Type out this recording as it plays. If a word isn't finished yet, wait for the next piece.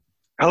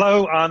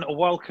Hello and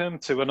welcome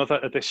to another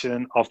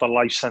edition of the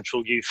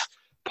Lifecentral Youth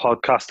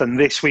Podcast. And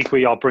this week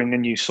we are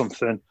bringing you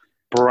something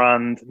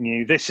brand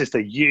new. This is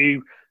the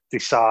You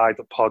Decide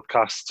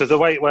podcast. So the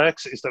way it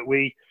works is that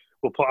we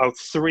will put out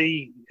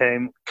three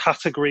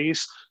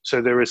categories.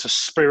 So there is a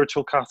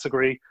spiritual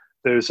category,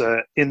 there's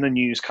a in the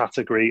news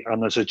category,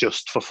 and there's a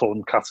just for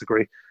fun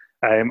category.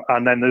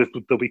 And then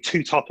there'll be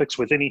two topics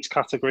within each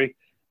category.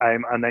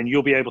 And then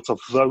you'll be able to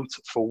vote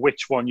for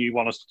which one you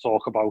want us to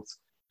talk about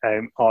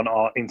on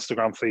our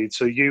Instagram feed.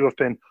 So you have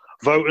been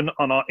voting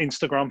on our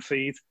Instagram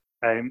feed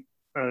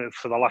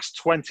for the last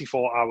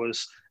 24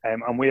 hours,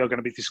 and we are going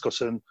to be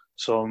discussing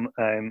some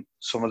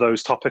of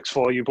those topics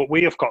for you. But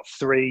we have got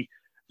three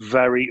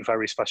very,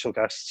 very special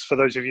guests. For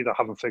those of you that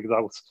haven't figured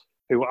out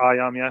who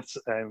I am yet,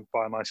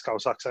 by my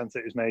Scouse accent,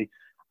 it is me,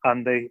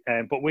 Andy.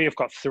 But we have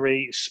got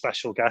three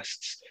special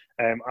guests,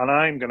 and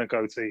I'm going to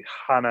go to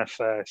Hannah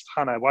first.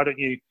 Hannah, why don't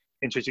you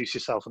introduce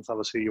yourself and tell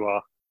us who you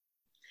are?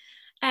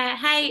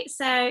 Hey,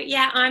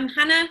 I'm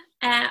Hannah.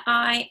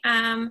 I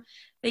am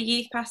the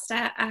youth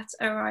pastor at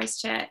Arise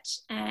Church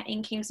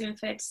in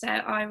Kingswinford. So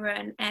I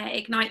run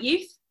Ignite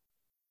Youth.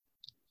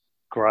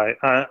 Great.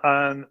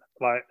 And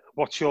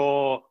what's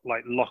your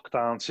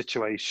lockdown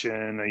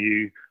situation? Are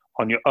you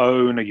on your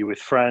own? Are you with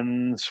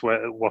friends?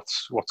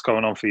 What's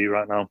going on for you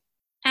right now?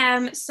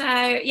 I'm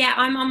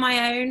on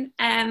my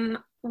own.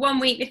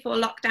 1 week before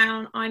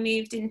lockdown, I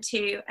moved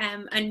into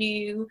a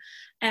new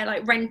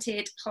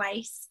rented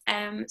place.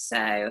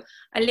 So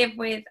I live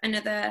with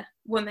another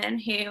woman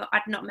who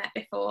I'd not met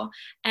before,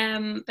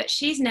 but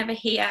she's never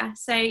here.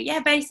 So yeah,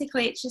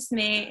 basically it's just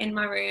me in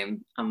my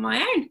room on my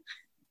own.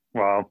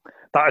 Wow,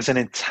 that is an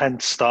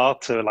intense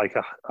start to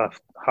a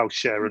house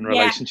sharing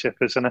relationship,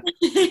 isn't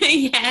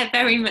it? Yeah,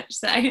 very much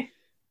so.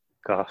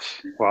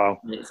 Gosh, wow.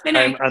 It's been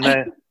okay. And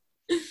then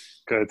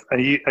good. Are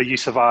you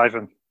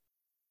surviving?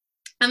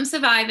 I'm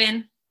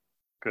surviving.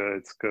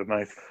 Good,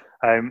 mate.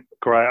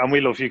 Great, and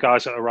we love you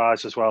guys at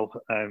Arise as well.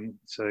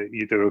 So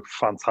you do a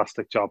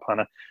fantastic job,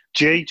 Hannah.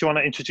 G, do you want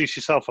to introduce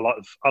yourself? A lot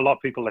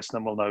of people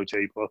listening will know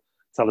G, but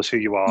tell us who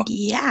you are.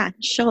 Yeah,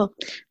 sure.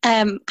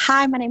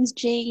 Hi, my name's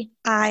G.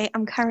 I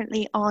am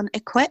currently on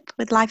Equip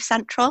with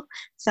Lifecentral,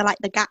 so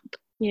the gap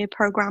year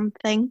program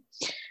thing.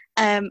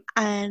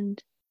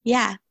 And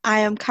yeah,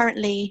 I am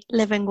currently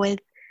living with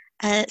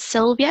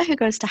Sylvia, who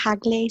goes to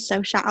Hagley.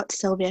 So shout out to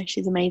Sylvia,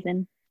 she's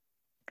amazing.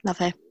 Love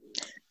her.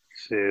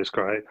 She is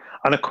great.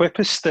 And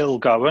Equip is still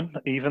going,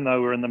 even though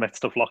we're in the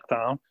midst of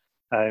lockdown.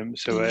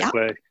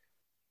 We're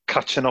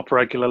catching up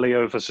regularly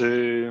over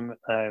Zoom.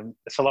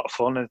 It's a lot of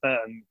fun, isn't it?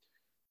 And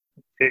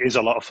it is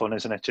a lot of fun,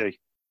 isn't it, G?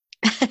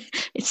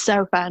 It's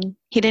so fun.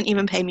 He didn't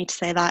even pay me to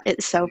say that.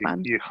 It's so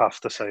fun. You have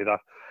to say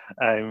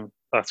that.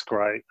 That's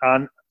great.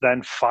 And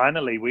then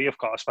finally, we have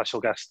got a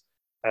special guest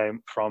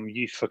from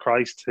Youth for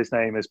Christ. His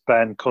name is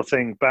Ben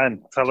Cutting.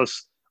 Ben, tell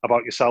us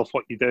about yourself,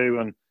 what you do,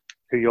 and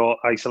who you're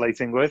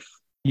isolating with.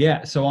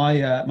 Yeah, so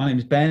my name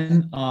is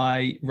Ben.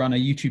 I run a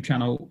YouTube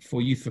channel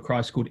for Youth for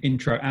Christ called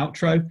Intro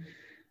Outro,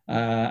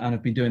 and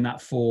I've been doing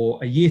that for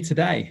a year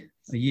today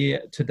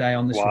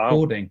on this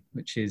recording,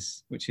 which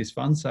is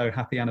fun. So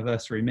happy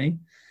anniversary, me.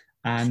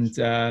 And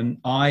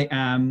I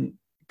am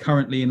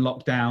currently in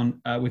lockdown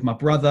with my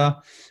brother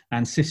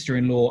and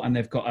sister-in-law, and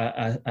they've got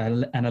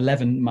an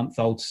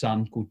 11-month-old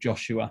son called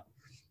Joshua,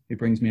 who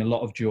brings me a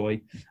lot of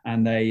joy,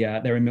 and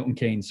they're in Milton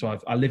Keynes. So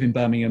I live in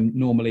Birmingham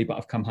normally, but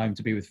I've come home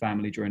to be with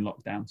family during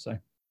lockdown. So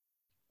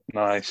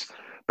nice.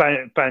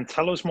 Ben,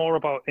 tell us more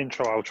about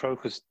Intro Outro,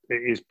 because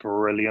it is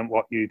brilliant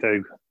what you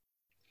do.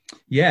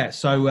 Yeah,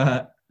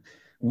 so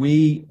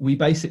we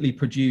basically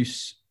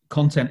produce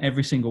content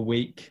every single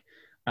week.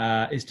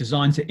 It's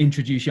designed to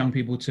introduce young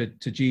people to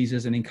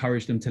Jesus and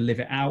encourage them to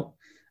live it out.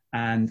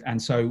 And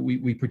so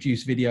we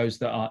produce videos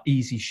that are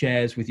easy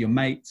shares with your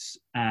mates,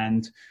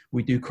 and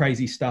we do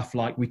crazy stuff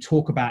like we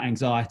talk about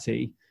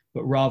anxiety,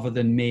 but rather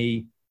than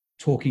me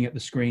talking at the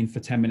screen for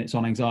 10 minutes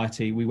on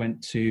anxiety, we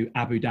went to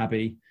Abu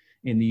Dhabi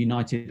in the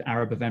United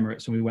Arab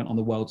Emirates, and we went on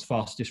the world's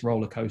fastest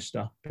roller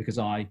coaster because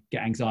I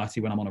get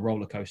anxiety when I'm on a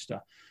roller coaster.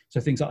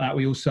 So things like that.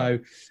 We also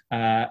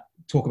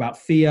talk about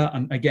fear.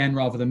 And again,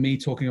 rather than me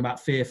talking about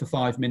fear for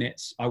 5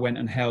 minutes, I went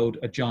and held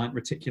a giant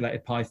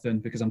reticulated python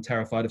because I'm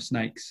terrified of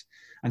snakes.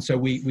 And so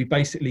we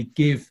basically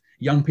give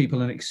young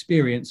people an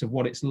experience of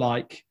what it's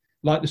like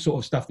the sort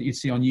of stuff that you'd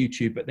see on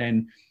YouTube, but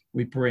then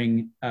we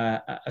bring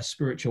a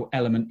spiritual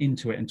element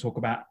into it and talk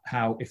about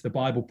how, if the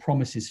Bible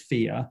promises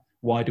fear,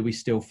 why do we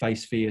still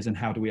face fears and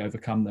how do we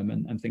overcome them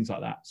and things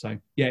like that. So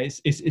yeah,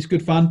 it's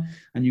good fun,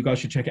 and you guys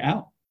should check it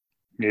out.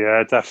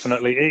 Yeah,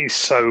 definitely. It is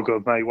so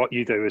good, mate. What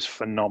you do is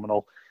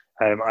phenomenal.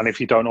 And if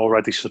you don't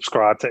already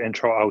subscribe to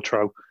Intro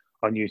Outro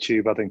on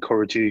YouTube, I'd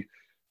encourage you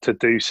to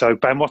do so.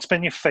 Ben, what's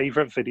been your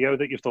favourite video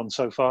that you've done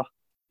so far?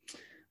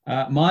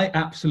 My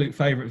absolute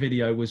favourite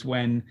video was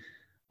when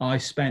I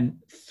spent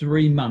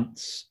 3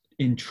 months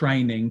in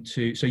training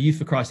so Youth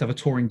for Christ have a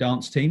touring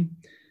dance team,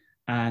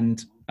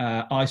 and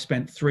I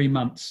spent 3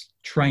 months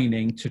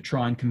training to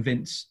try and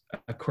convince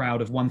a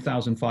crowd of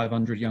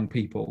 1,500 young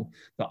people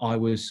that I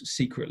was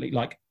secretly,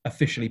 like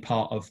officially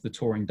part of the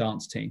touring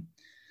dance team.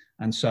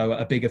 And so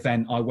at a big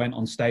event, I went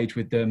on stage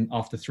with them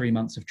after 3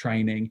 months of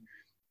training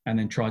and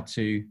then tried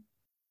to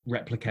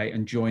replicate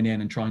and join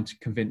in and trying to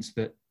convince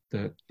the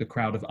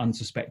crowd of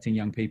unsuspecting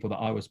young people that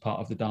I was part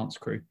of the dance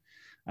crew.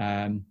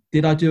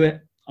 Did I do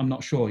it? I'm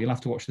not sure. You'll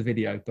have to watch the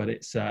video, but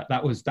it's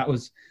that was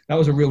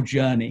a real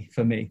journey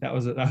for me. That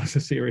was a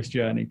serious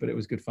journey, but it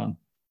was good fun.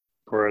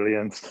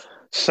 Brilliant.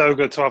 So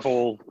good to have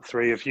all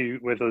three of you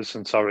with us,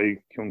 and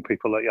sorry, young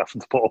people, that you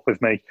having to put up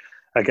with me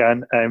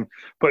again.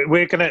 But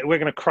we're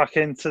gonna crack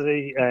into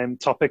the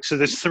topic. So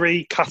there's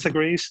three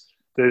categories.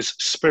 There's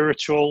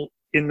spiritual,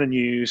 in the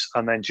news,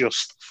 and then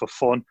just for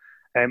fun.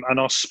 And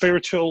our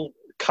spiritual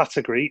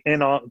category,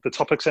 the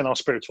topics in our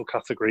spiritual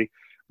category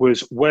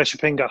was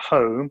worshipping at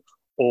home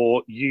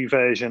or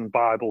YouVersion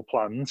Bible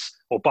plans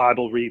or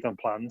Bible reading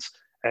plans,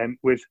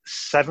 with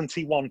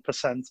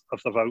 71%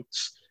 of the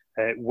votes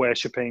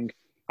worshipping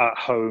at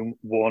home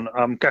won.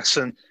 I'm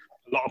guessing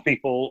a lot of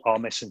people are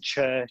missing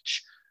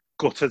church,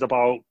 gutted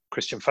about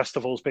Christian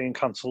festivals being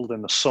cancelled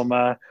in the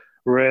summer,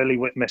 really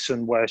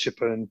missing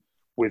worshipping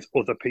with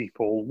other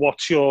people.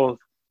 What's your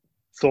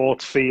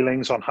thoughts,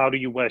 feelings on how do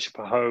you worship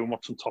at home?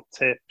 What's some top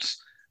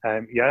tips?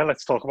 Yeah,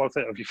 let's talk about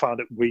it. Have you found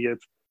it weird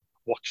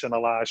watching a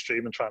live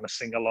stream and trying to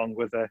sing along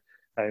with it?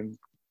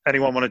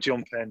 Anyone want to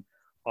jump in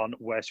on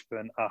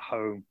worshiping at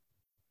home?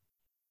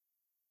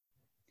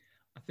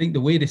 I think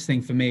the weirdest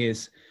thing for me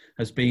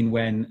has been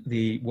when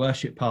the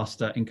worship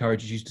pastor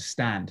encourages you to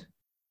stand.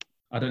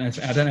 I don't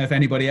know if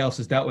anybody else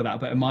has dealt with that,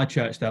 but in my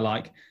church they're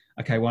like,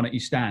 okay, why don't you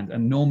stand?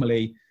 And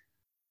normally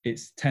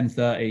it's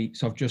 10:30,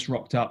 so I've just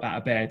rocked up out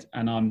of bed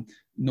and I'm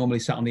normally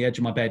sat on the edge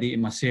of my bed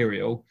eating my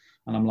cereal,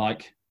 and I'm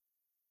like,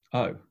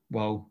 oh,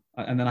 well,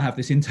 and then I have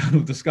this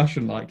internal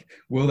discussion like,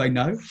 will they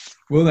know?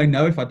 Will they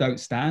know if I don't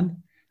stand?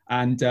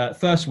 And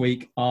first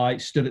week I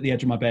stood at the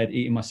edge of my bed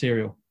eating my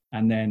cereal,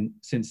 and then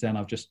since then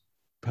I've just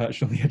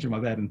perched on the edge of my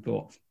bed and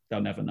thought, they'll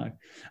never know.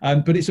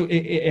 But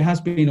it has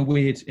been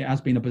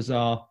a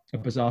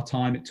bizarre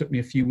time. It took me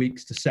a few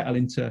weeks to settle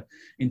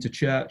into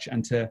church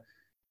and to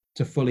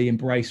fully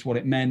embrace what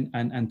it meant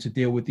and to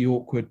deal with the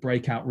awkward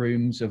breakout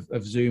rooms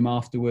of Zoom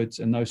afterwards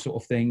and those sort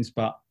of things.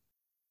 But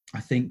I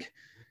think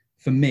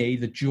for me,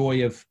 the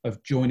joy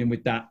of joining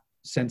with that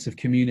sense of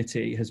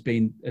community has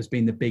been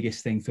the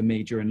biggest thing for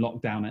me during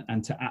lockdown,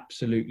 and to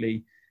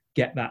absolutely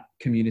get that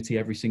community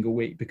every single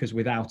week, because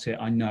without it,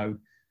 I know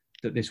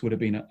that this would have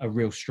been a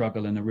real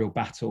struggle and a real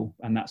battle.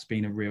 And that's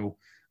been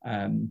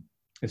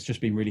it's just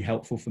been really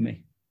helpful for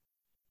me.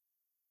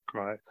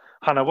 Right.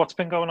 Hannah, what's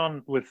been going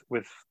on with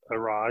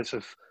Arise?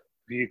 Have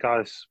you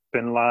guys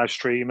been live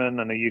streaming,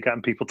 and are you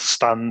getting people to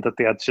stand at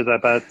the edge of their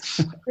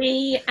beds?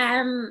 We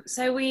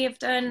have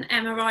done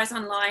Arise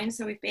online,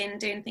 so we've been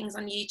doing things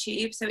on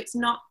YouTube, so it's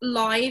not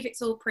live,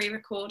 it's all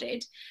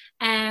pre-recorded.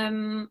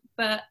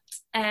 But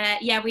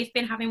we've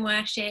been having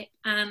worship,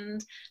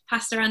 and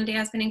Pastor Andy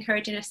has been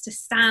encouraging us to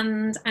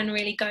stand and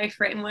really go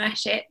for it in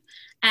worship.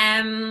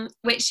 And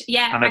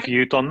have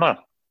you done that?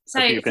 So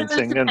you've been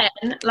singing?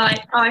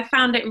 I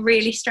found it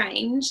really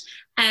strange,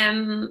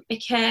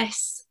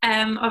 because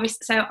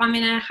obviously, so I'm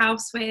in a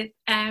house with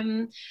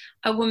a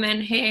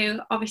woman who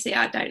obviously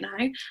I don't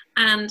know,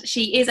 and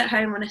she is at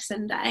home on a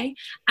Sunday.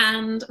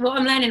 And what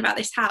I'm learning about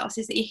this house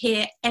is that you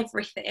hear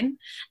everything.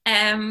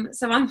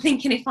 So I'm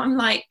thinking, if I'm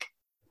like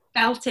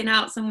belting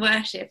out some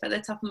worship at the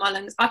top of my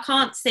lungs, I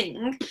can't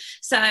sing,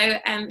 so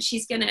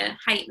she's gonna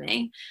hate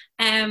me.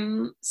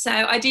 So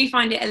I do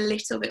find it a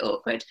little bit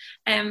awkward.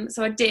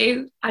 So I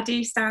do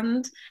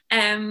stand,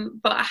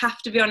 but I have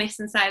to be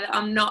honest and say that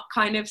I'm not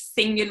kind of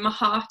singing my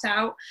heart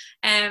out.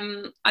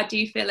 I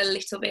do feel a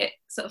little bit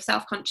sort of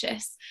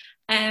self-conscious.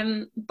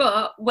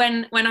 But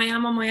when I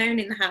am on my own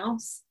in the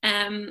house,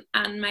 and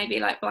maybe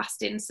like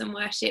blasting some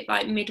worship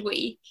like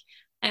midweek,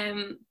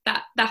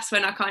 that's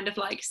when I kind of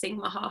like sing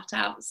my heart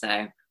out,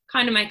 so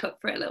kind of make up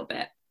for it a little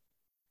bit,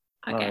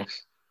 I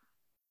guess.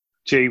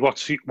 G,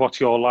 what's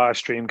your live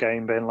stream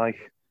game been like?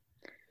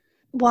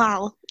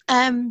 Wow.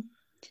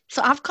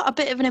 So I've got a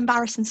bit of an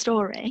embarrassing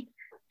story,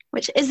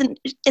 which isn't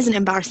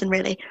embarrassing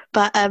really,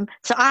 but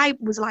so I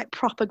was like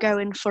proper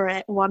going for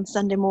it one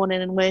Sunday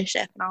morning in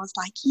worship, and I was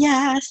like,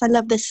 yes, I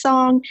love this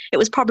song. It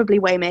was probably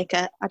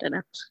Waymaker, I don't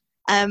know.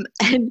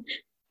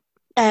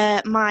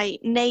 And my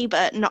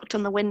neighbour knocked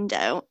on the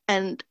window,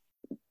 and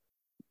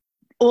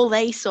all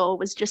they saw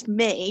was just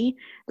me,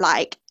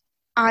 like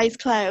eyes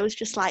closed,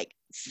 just like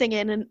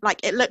singing, and like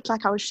it looked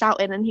like I was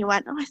shouting. And he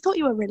went, "Oh, I thought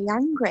you were really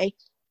angry."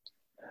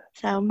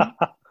 So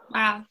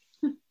wow.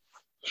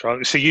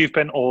 So you've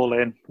been all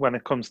in when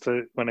it comes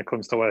to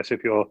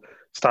worship. You're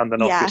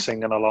standing up, you're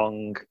singing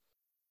along.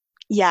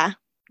 Yeah,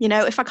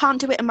 if I can't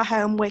do it in my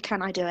home, where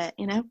can I do it?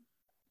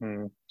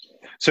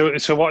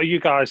 So what are you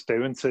guys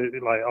doing to,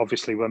 like,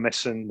 obviously we're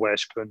missing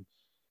worshiping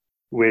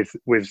with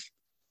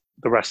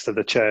the rest of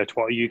the church.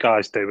 What are you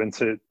guys doing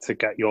to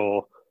get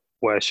your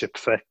worship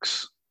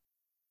fix?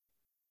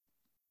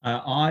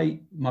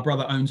 My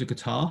brother owns a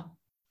guitar,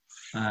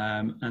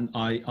 and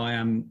I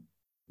am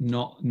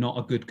not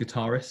a good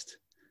guitarist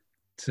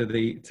to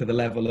the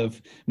level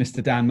of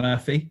Mr. Dan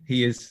Murphy.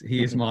 He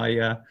is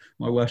my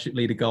worship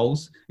leader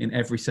goals in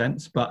every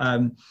sense. But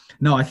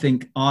no, I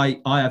think I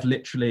have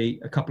literally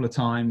a couple of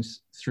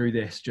times through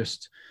this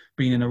just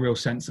been in a real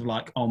sense of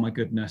like, oh my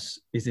goodness,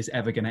 is this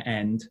ever going to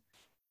end?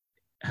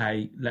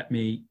 Hey, let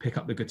me pick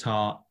up the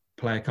guitar,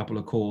 play a couple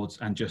of chords,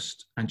 and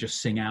just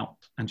sing out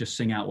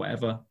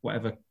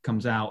whatever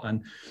comes out.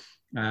 And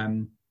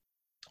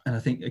I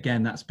think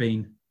again that's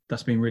been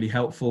really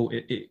helpful.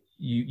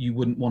 You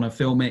wouldn't want to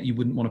film it, you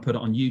wouldn't want to put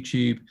it on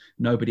YouTube,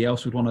 nobody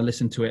else would want to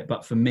listen to it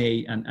but for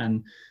me,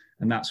 and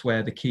that's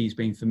where the key's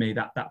been for me,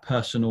 that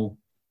personal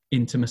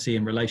intimacy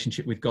and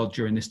relationship with God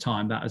during this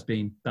time. That's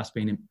been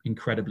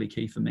incredibly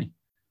key for me.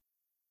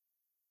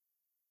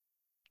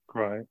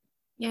 Right.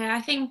 Yeah,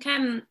 I think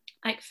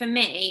like for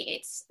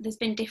me, there's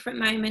been different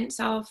moments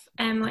of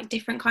like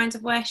different kinds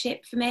of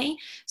worship for me.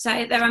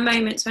 So there are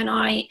moments when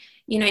I,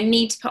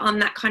 need to put on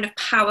that kind of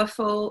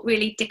powerful,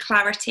 really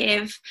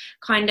declarative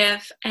kind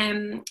of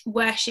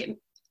worship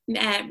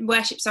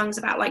songs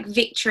about like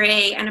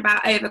victory and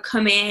about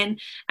overcoming,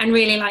 and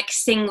really like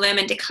sing them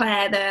and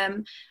declare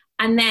them.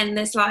 And then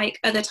there's like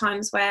other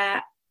times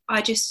where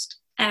I just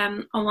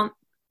I want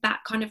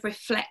that kind of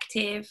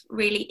reflective,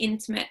 really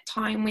intimate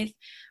time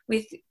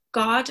with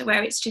God,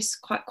 where it's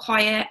just quite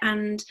quiet,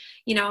 and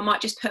I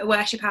might just put a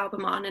worship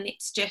album on, and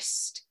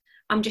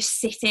I'm just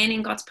sitting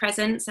in God's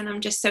presence,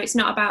 and so it's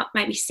not about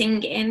maybe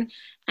singing.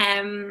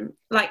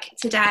 Like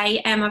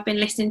today, I've been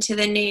listening to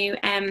the new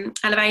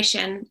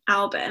Elevation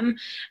album,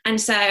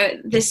 and so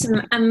there's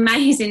some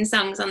amazing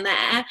songs on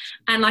there,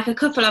 and like a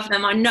couple of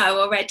them I know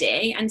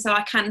already, and so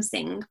I can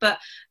sing, but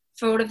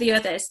for all of the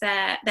others,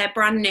 they're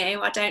brand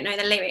new. I don't know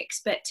the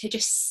lyrics, but to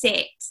just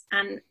sit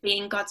and be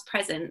in God's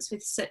presence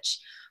with such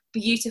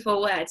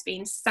beautiful words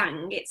being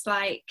sung, it's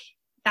like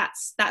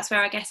that's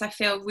where I guess I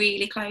feel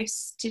really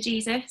close to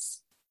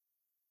Jesus.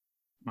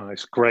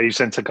 Nice. Graves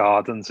into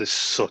Gardens is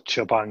such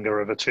a banger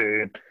of a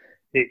tune.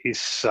 It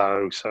is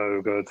so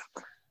good.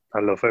 I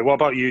love it. What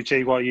about you,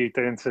 G? What are you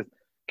doing to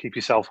keep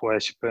yourself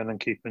worshipping and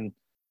keeping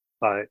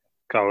like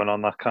going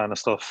on that kind of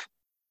stuff?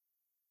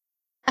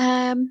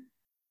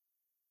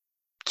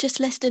 Just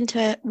listening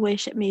to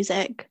worship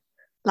music,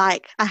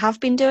 like I have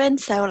been doing.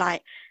 So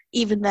like,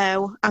 even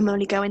though I'm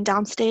only going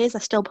downstairs, I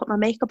still put my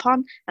makeup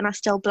on and I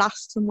still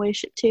blast some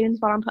worship tunes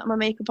while I'm putting my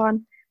makeup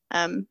on.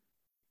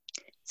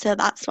 So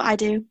that's what I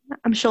do.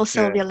 I'm sure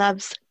Sylvia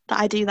loves that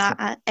I do that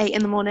at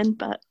 8 a.m,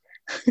 but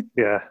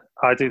yeah,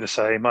 I do the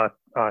same. I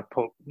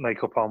put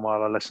makeup on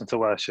while I listen to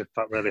worship.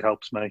 That really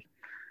helps me.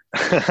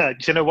 Do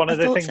you know, one of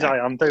the things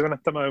I am doing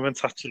at the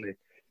moment actually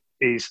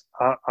is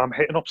I'm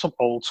hitting up some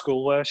old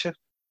school worship.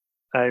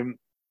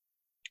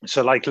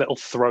 So like little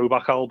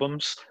throwback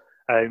albums.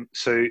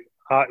 So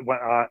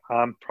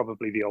I'm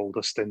probably the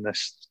oldest in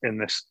this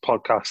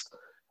podcast.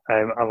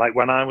 And like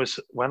when I was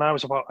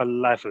about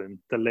 11,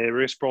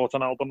 Delirious brought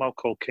an album out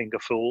called King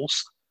of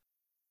Fools,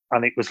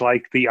 and it was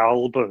like the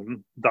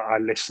album that I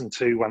listened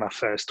to when I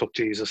first took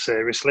Jesus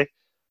seriously.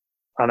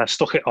 And I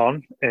stuck it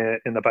on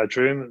in the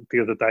bedroom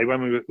the other day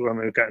when we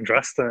were getting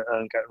dressed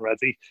and getting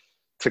ready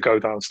to go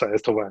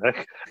downstairs to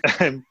work.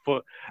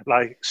 But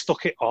like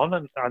stuck it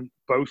on, and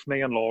both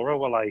me and Laura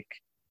were like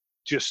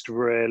just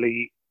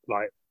really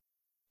like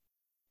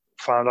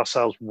found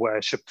ourselves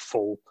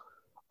worshipful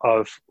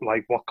of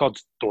like what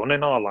God's done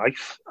in our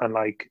life, and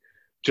like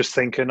just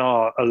thinking,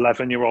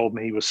 11-year-old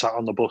me was sat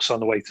on the bus on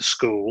the way to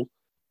school,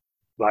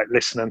 like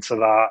listening to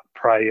that,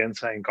 praying,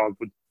 saying, God,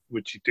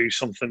 would you do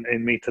something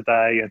in me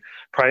today? And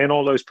praying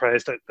all those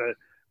prayers that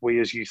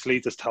we as youth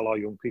leaders tell our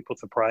young people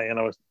to pray. And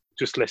I was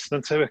just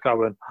listening to it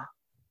going,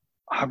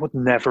 I would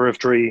never have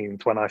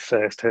dreamed when I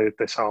first heard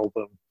this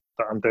album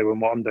that I'm doing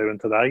what I'm doing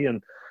today.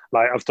 And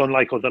like I've done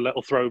like other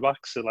little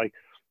throwbacks. So like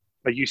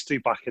I used to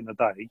back in the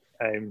day,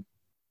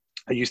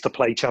 I used to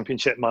play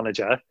Championship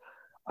Manager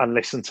and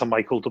listen to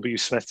Michael W.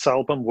 Smith's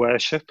album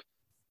Worship,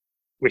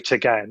 which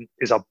again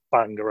is a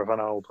banger of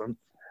an album.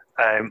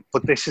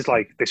 But this was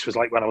like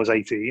when I was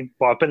 18.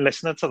 But I've been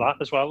listening to that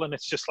as well, and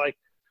it's just like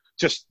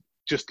just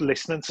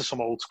listening to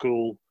some old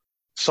school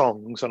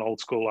songs and old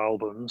school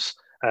albums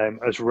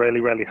has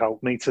really, really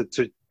helped me to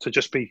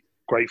just be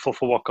grateful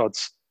for what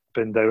God's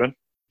been doing.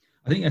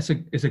 I think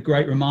it's a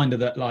great reminder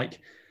that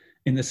like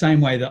in the same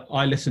way that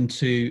I listen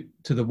to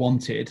The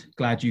Wanted,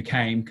 Glad You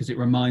Came, because it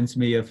reminds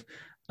me of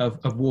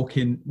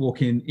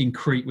walking in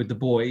Crete with the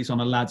boys on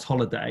a lad's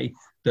holiday,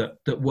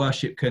 that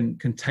worship can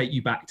take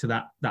you back to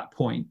that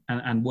point,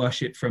 and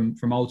worship from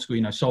old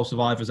school. Soul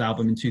Survivor's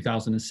album in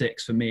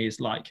 2006 for me is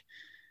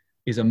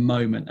a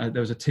moment.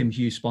 There was a Tim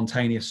Hughes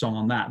Spontaneous song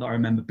on that I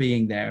remember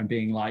being there and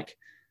being like,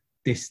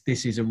 this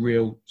is a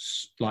real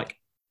like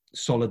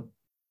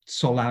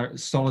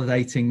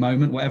solidating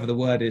moment, whatever the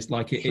word is.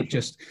 Like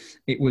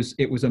it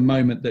was a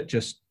moment that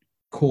just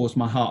caused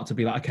my heart to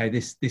be like, okay,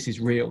 this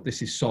is real,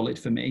 this is solid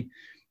for me,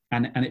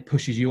 and it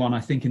pushes you on. I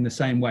think in the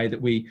same way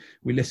that we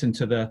listen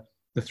to the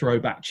the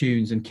throwback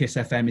tunes, and Kiss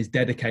FM is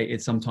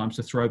dedicated sometimes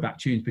to throwback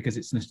tunes because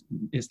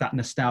it's that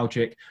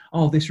nostalgic,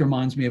 oh, this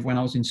reminds me of when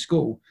I was in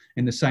school.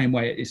 In the same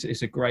way,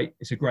 it's a great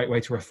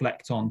way to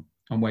reflect on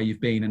where you've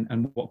been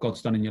and what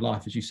God's done in your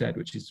life, as you said,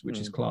 which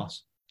is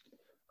class.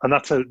 And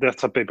that's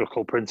a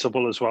biblical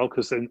principle as well,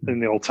 because in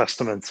the Old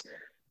Testament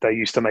they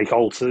used to make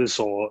altars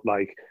or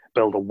like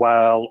build a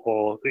well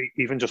or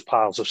even just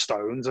piles of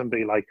stones and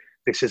be like,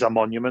 this is a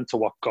monument to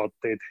what God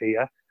did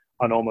here.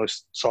 And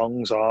almost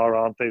songs are,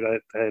 aren't they?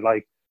 They're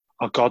like,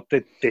 oh, God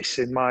did this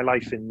in my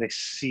life in this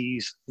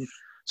season.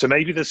 So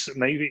maybe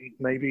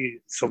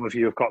some of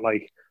you have got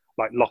like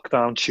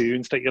lockdown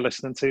tunes that you're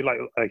listening to.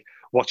 Like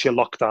what's your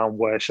lockdown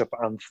worship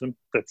anthem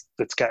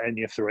that's getting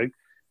you through?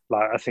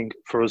 Like I think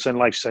for us in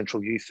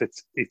Lifecentral Youth,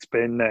 it's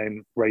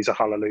been Raise a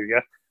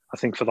Hallelujah. I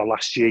think for the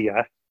last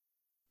year,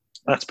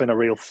 that's been a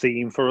real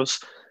theme for us.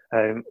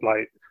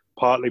 Like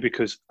partly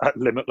because at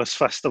Limitless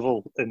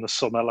Festival in the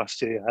summer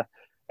last year,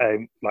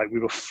 like we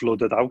were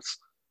flooded out,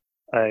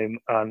 and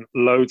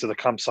loads of the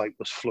campsite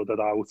was flooded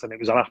out, and it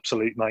was an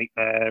absolute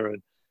nightmare.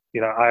 And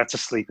I had to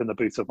sleep in the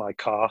boot of my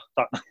car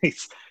that night.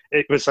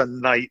 It was a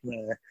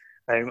nightmare.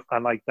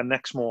 And like the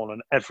next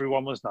morning,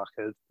 everyone was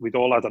knackered. We'd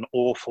all had an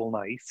awful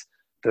night.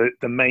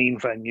 The main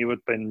venue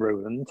had been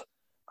ruined,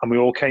 and we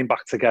all came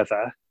back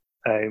together.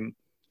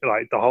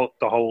 Like the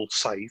whole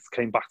site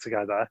came back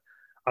together,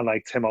 and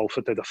like Tim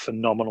Alford did a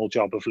phenomenal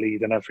job of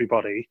leading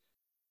everybody.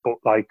 But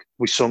like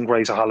we sung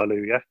Raise a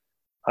Hallelujah,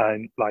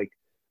 and like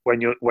when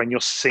you're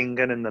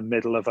singing in the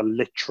middle of a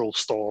literal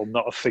storm,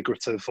 not a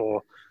figurative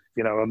or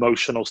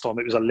emotional storm,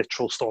 it was a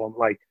literal storm.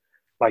 Like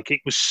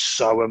it was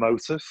so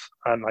emotive,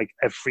 and like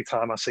every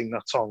time I sing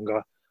that song,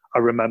 I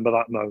remember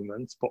that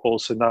moment. But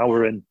also now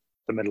we're in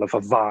the middle of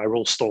a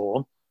viral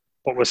storm,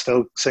 but we're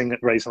still singing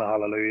Raising a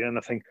Hallelujah. And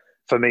I think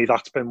for me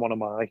that's been one of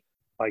my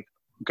like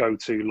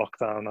go-to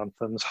lockdown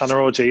anthems. Hannah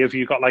or G, have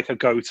you got like a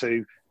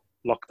go-to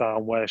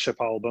lockdown worship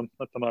album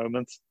at the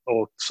moment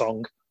or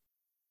song?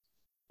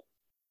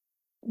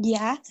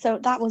 Yeah, so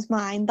that was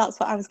mine. That's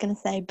what I was going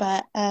to say.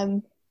 But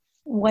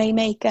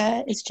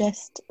Waymaker is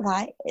just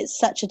like, it's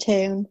such a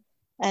tune,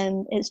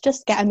 and it's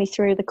just getting me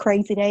through the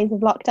crazy days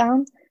of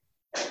lockdown.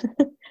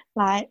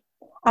 Like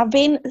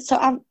this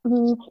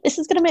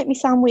is going to make me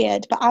sound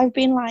weird, but I've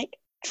been like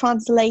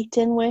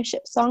translating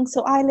worship songs.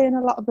 So I learn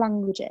a lot of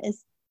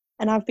languages,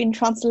 and I've been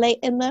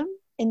translating them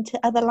into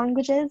other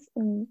languages,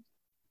 and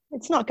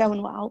it's not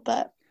going well,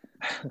 but.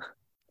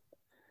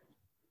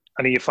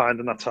 And are you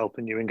finding that's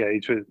helping you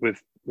engage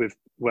with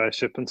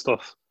worship and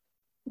stuff?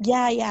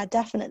 Yeah,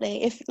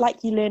 definitely. If like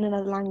you learn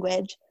another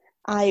language,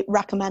 I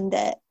recommend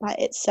it. Like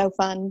it's so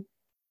fun.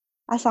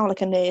 I sound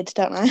like a nerd,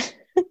 don't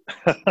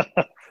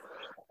I?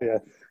 Yeah,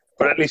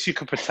 but at least you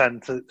can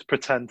pretend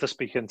to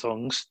speak in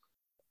tongues.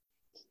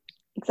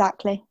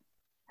 Exactly.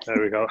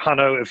 There we go.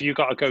 Hannah, have you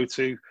got a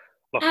go-to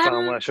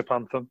lockdown worship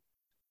anthem?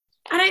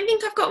 I don't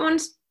think I've got one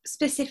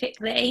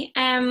specifically.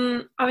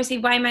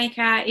 Obviously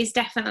Waymaker is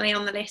definitely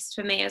on the list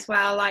for me as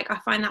well. Like I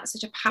find that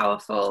such a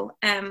powerful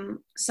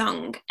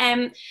song.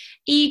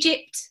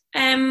 Egypt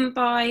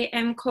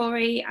by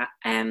Corey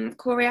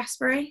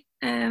Asbury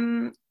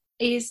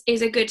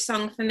is a good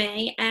song for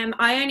me.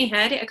 I only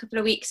heard it a couple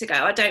of weeks ago.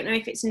 I don't know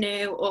if it's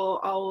new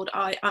or old.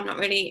 I'm not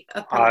really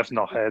I've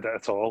not heard it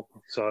at all,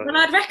 so well,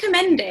 I'd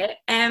recommend it.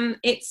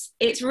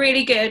 It's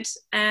really good,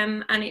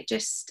 and it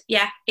just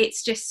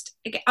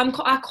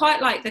I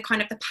quite like the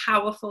kind of the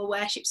powerful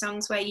worship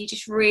songs where you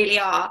just really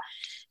are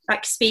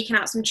like speaking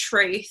out some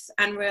truth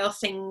and real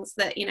things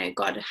that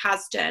God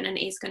has done and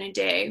is going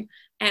to do,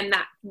 and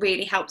that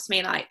really helps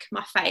me like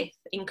my faith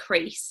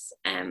increase.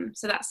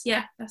 So that's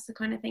the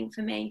kind of thing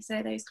for me.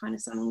 So those kind of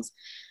songs.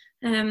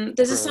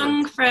 There's a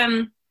song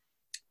from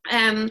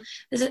I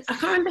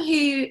can't remember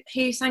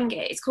who sang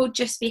it. It's called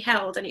Just Be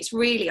Held, and it's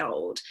really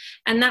old,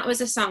 and that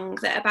was a song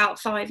that about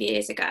 5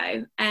 years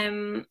ago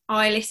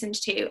I listened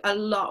to a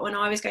lot when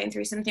I was going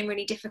through something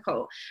really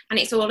difficult, and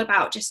it's all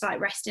about just like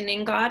resting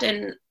in God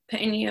and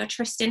putting your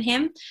trust in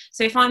him.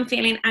 So if I'm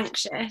feeling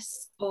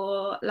anxious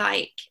or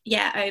like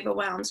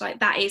overwhelmed, like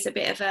that is a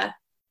bit of a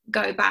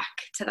go back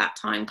to that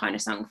time kind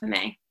of song for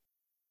me.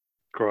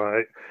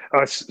 Great.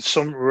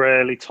 Some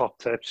really top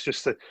tips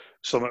just to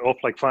sum it up.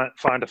 Like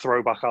find a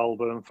throwback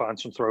album, find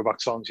some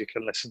throwback songs you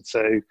can listen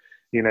to.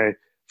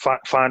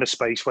 Find a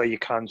space where you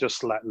can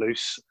just let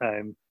loose.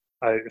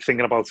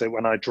 Thinking about it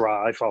when I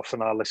drive,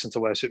 often I listen to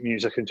worship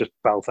music and just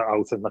belt it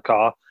out in the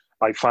car.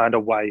 Like find a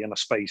way and a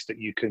space that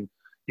you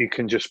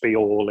can just be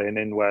all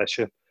in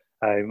worship.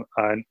 And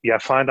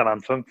find an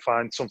anthem.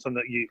 Find something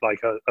that you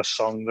like, a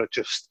song that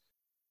just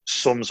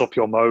sums up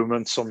your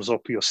moment, sums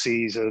up your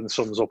season,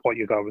 sums up what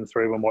you're going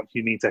through and what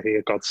you need to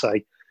hear God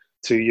say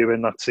to you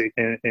in that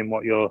in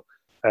what you're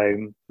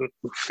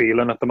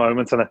feeling at the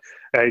moment. And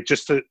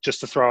just to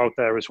throw out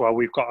there as well,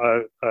 we've got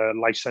a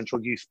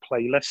Lifecentral Youth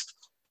playlist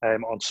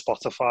on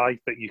Spotify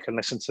that you can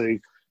listen to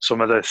some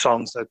of the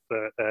songs that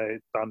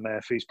Dan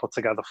Murphy's put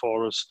together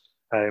for us.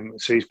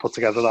 So he's put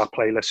together that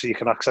playlist, so you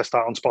can access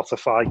that on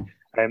Spotify.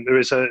 There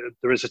is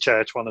a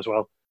church one as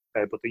well,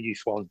 but the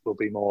youth one will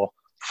be more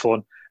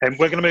fun. And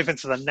we're going to move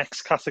into the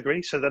next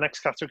category. So the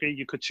next category,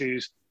 you could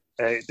choose,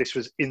 this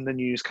was in the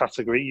news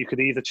category, you could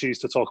either choose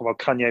to talk about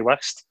Kanye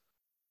West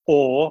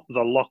or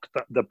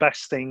the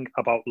best thing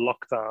about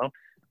lockdown.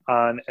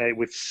 And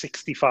with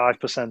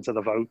 65% of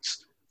the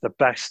votes, the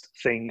best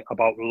thing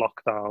about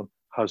lockdown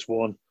has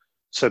won.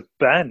 So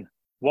Ben,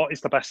 what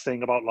is the best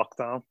thing about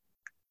lockdown?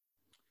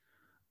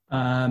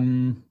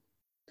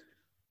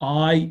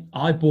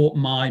 I bought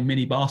my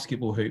mini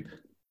basketball hoop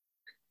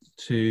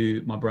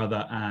to my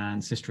brother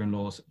and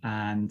sister-in-laws,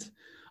 and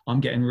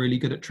I'm getting really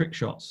good at trick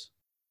shots.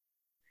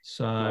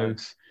 So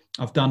nice.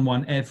 I've done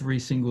one every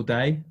single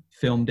day,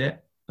 filmed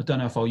it. I don't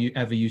know if I'll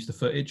ever use the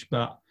footage,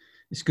 but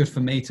it's good for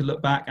me to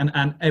look back.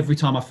 And every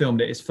time I filmed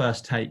it, it's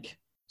first take.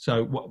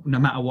 So no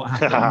matter what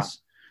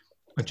happens,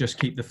 I just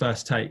keep the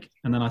first take.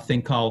 And then I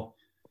think I'll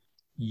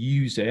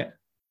use it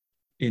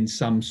in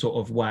some sort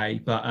of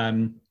way. But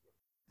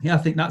yeah, I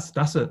think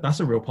that's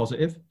a real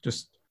positive.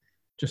 Just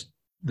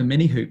the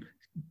mini hoop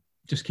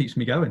just keeps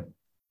me going.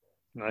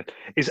 Right.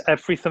 Is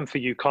everything for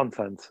you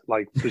content?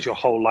 Like, does your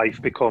whole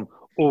life become,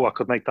 oh, I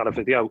could make that a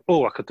video.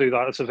 Oh, I could do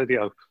that as a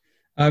video.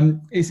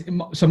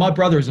 So my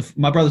brother's a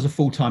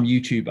full-time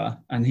YouTuber,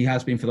 and he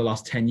has been for the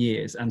last 10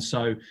 years. And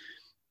so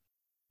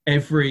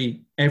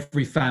every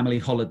family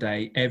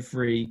holiday,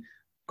 every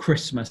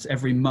Christmas,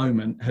 every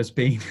moment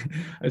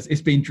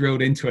it's been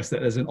drilled into us that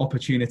there's an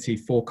opportunity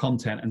for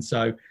content. And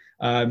so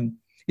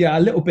yeah,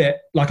 a little bit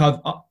like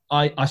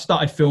I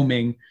started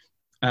filming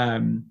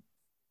the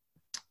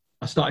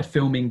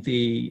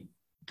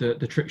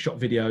trick shot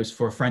videos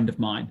for a friend of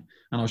mine,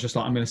 and I was just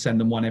like, I'm going to send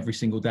them one every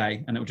single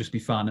day, and it would just be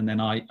fun. And then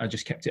I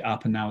just kept it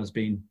up, and now there's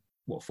been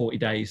 40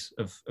 days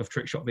of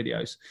trick shot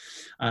videos.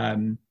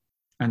 And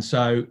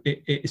so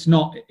it's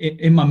not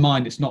in my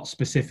mind, it's not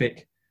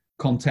specific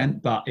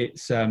content, but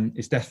it's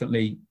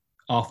definitely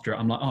after it.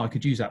 I'm like, oh, I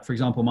could use that. For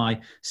example, my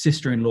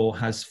sister-in-law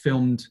has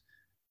filmed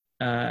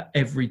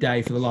every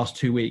day for the last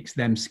 2 weeks,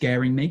 them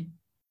scaring me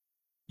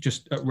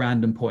just at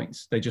random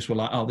points. They just were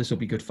like, oh, this will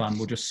be good fun.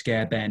 We'll just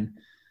scare Ben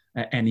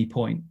at any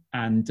point.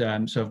 And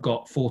so I've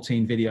got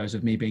 14 videos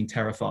of me being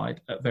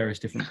terrified at various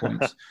different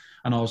points.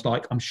 And I was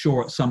like, I'm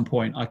sure at some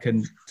point I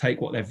can take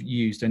what they've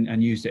used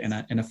and used it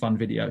in a fun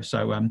video.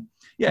 So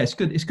yeah, it's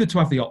good. It's good to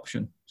have the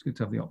option. It's good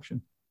to have the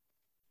option.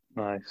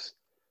 Nice.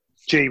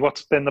 G,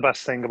 what's been the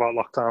best thing about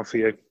lockdown for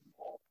you?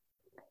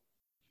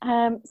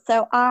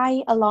 So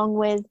I, along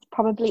with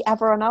probably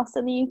everyone else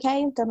in the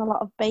UK, have done a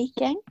lot of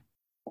baking.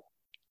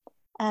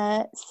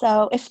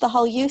 So if the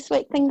whole youth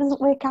week thing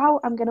doesn't work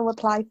out, I'm going to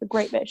apply for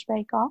Great British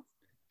Bake Off.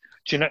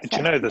 Do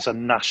you know there's a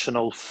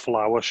national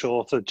flour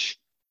shortage?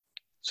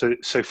 So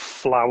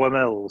flour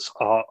mills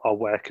are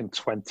working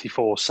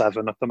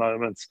 24/7 at the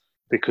moment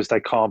because they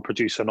can't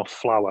produce enough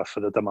flour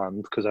for the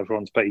demand because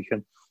everyone's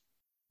baking.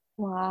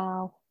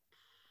 Wow.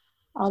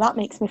 Oh, that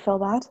makes me feel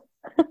bad.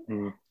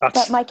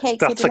 That's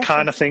the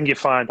kind of thing you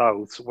find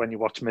out when you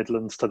watch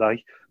Midlands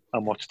Today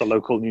and watch the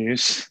local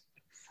news.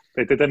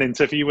 They did an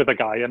interview with a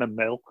guy in a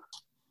mill,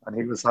 and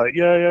he was like,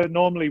 yeah,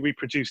 normally we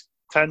produce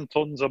 10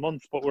 tons a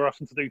month, but we're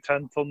having to do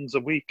 10 tons a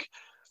week.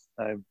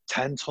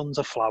 10 tons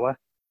of flour.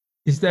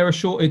 Is there a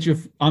shortage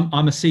of?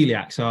 I'm a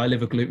celiac, so I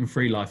live a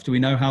gluten-free life. Do we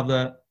know how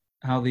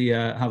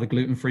the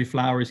gluten-free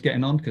flour is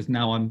getting on? Because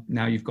now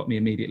you've got me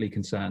immediately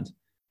concerned.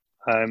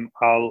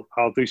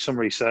 I'll do some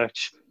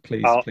research.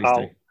 Please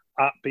do.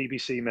 At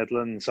BBC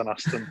Midlands and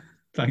ask them.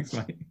 Thanks,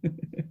 mate.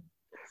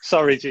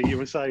 Sorry, G, you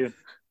were saying.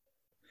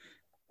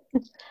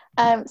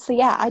 So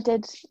yeah, I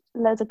did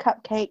loads of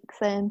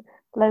cupcakes and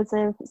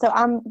so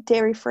I'm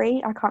dairy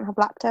free. I can't have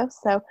lactose,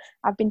 so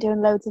I've been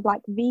doing loads of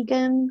like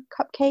vegan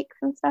cupcakes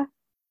and stuff.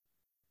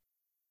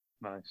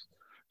 Nice.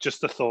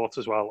 Just a thought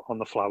as well on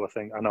the flour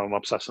thing. I know I'm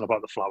obsessing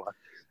about the flour,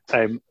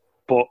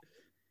 but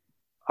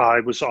I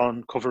was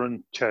on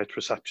covering church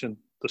reception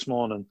this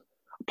morning.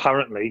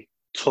 Apparently,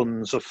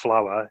 tons of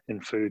flour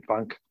in food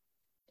bank.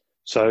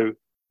 So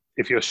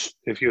if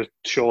you're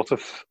short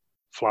of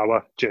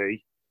flour,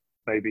 G,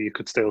 maybe you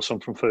could steal some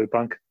from food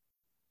bank.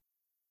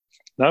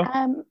 No,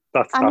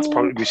 that's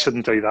probably, we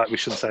shouldn't do that. We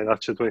shouldn't say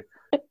that, should we?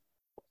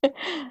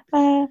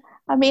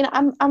 I mean,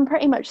 I'm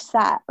pretty much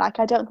set. Like,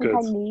 I don't think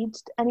I need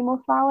any more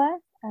flour.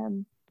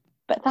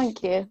 But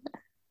thank you.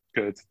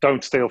 Good.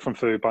 Don't steal from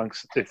food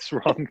banks. It's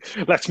wrong.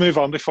 Let's move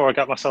on before I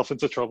get myself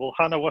into trouble.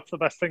 Hannah, what's the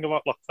best thing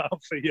about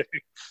lockdown for you?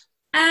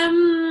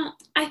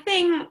 I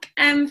think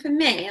for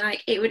me,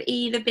 like, it would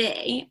either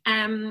be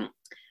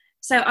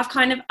so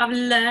I've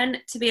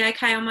learned to be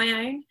okay on my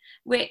own,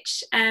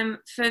 which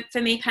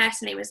for me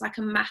personally was like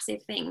a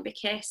massive thing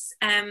because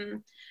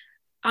I'm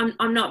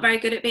not very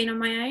good at being on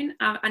my own.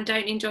 I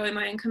don't enjoy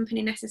my own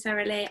company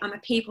necessarily. I'm a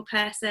people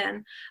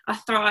person. I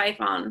thrive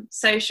on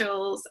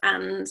socials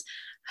and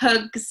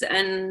hugs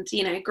and,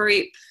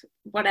 group,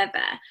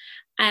 whatever.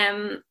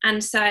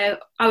 And so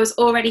I was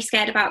already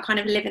scared about kind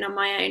of living on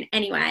my own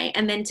anyway.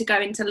 And then to go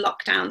into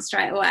lockdown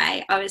straight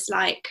away, I was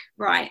like,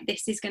 right,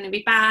 this is going to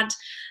be bad.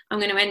 I'm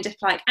going to end up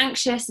like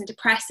anxious and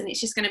depressed. And it's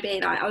just going to be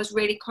like, I was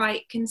really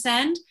quite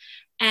concerned.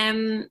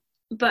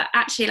 But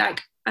actually,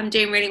 like, I'm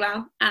doing really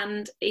well,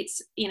 and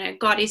it's, you know,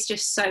 God is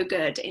just so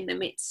good in the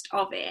midst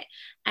of it.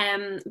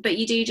 But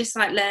you do just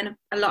like learn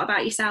a lot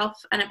about yourself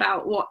and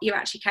about what you're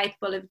actually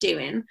capable of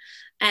doing,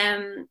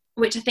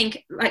 which I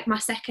think like my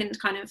second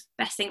kind of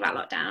best thing about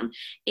lockdown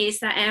is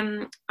that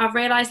I've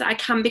realised that I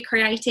can be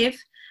creative.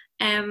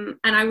 And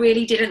I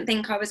really didn't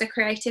think I was a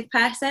creative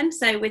person.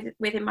 So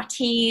within my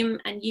team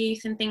and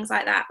youth and things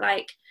like that,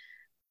 like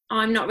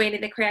I'm not really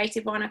the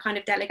creative one. I kind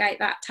of delegate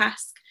that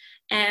task.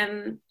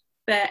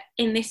 But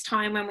in this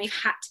time when we've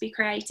had to be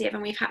creative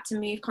and we've had to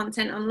move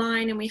content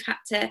online and we've had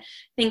to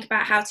think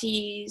about how to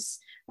use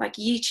like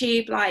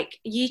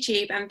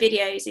YouTube and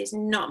videos is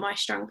not my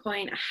strong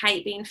point. I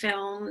hate being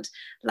filmed.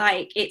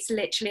 Like it's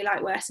literally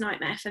like worst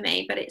nightmare for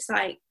me, but it's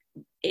like,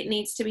 it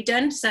needs to be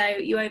done. So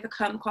you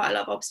overcome quite a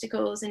lot of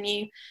obstacles and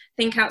you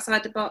think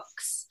outside the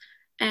box.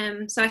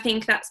 So I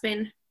think that's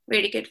been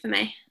really good for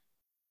me.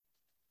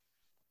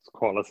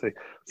 Quality.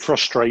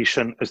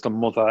 Frustration is the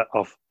mother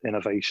of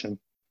innovation.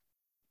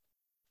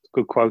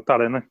 Good quote,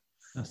 that, isn't it?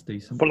 That's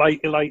decent. But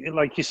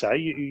like you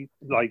say,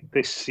 like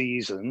this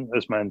season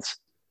has meant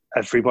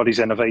everybody's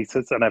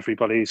innovated and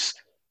everybody's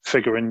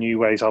figuring new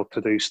ways out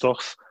to do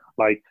stuff.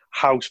 Like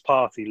House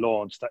Party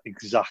launched at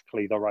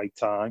exactly the right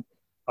time.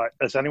 Like,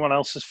 has anyone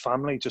else's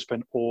family just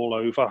been all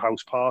over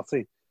House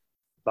Party?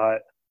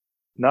 Like,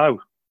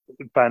 no.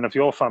 Ben, have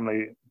your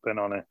family been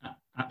on it?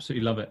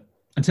 Absolutely love it.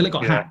 Until it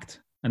got hacked,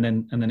 and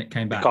then it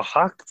came back. It got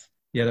hacked?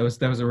 Yeah,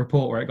 there was a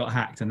report where it got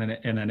hacked, and then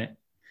it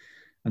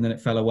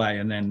fell away,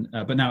 and then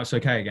but now it's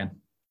okay again.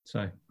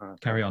 So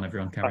carry on,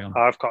 everyone, carry on.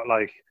 I've got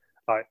like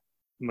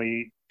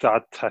my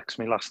dad texted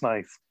me last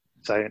night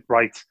saying,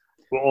 right,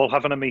 we're all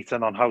having a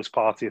meeting on House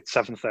Party at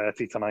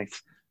 7:30 tonight.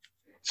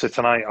 So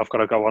tonight I've got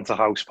to go on to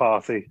House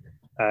Party,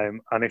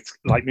 and it's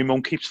like my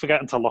mum keeps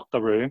forgetting to lock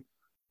the room.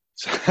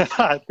 So,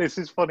 this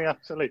is funny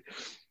actually.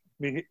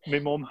 My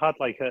mum had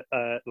like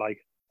a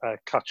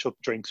catch up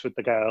drinks with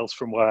the girls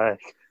from work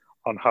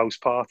on House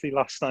Party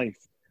last night,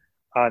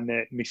 and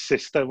my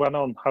sister went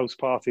on House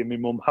Party and my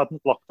mum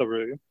hadn't locked the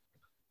room.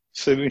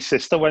 So my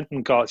sister went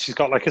and she's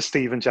got like a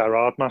Steven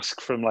Gerrard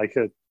mask from like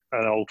an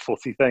old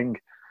footy thing.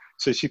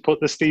 So she put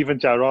the Steven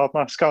Gerrard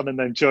mask on and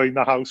then joined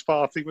the House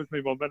Party with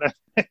my mum and her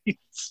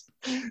mates.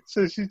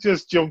 So she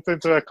just jumped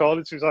into her car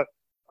and she was like,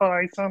 all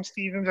right, I'm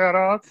Steven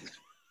Gerrard.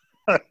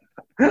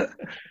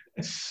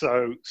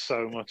 So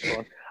much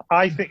fun.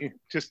 I think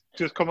just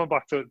coming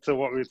back to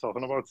what we were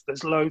talking about,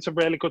 there's loads of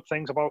really good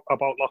things about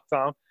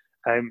lockdown.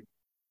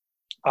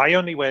 I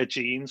only wear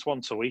jeans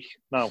once a week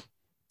now.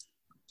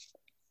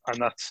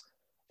 And that's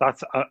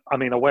I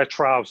mean, I wear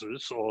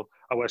trousers or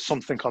I wear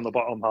something on the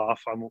bottom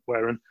half. I'm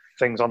wearing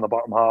things on the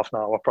bottom half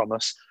now, I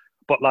promise.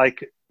 But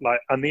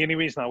and the only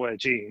reason I wear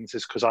jeans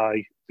is because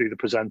I do the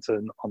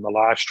presenting on the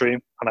live stream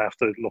and I have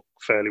to look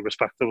fairly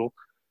respectable.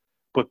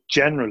 But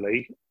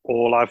generally,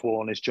 all I've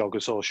worn is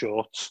joggers or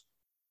shorts.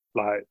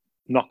 Like,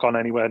 not gone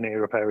anywhere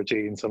near a pair of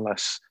jeans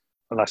unless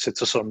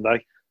it's a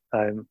Sunday.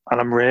 And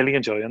I'm really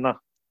enjoying that.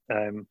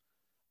 And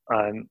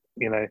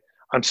you know,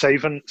 I'm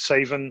saving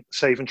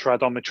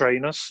tread on my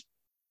trainers.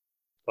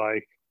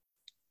 Like,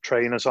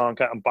 trainers aren't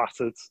getting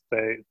battered.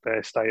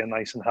 They're staying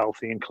nice and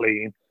healthy and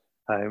clean,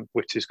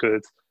 which is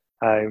good.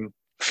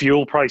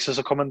 Fuel prices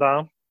are coming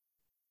down.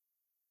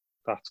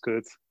 That's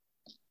good.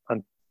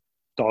 And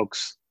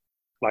dogs,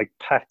 like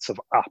pets,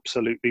 have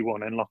absolutely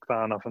won in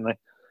lockdown, haven't they?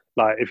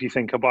 Like, if you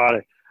think about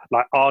it,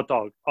 like our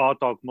dog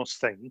must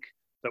think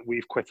that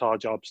we've quit our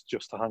jobs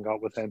just to hang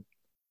out with him.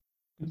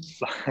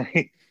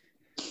 Like,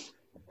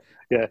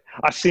 yeah,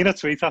 I've seen a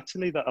tweet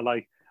actually that are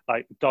like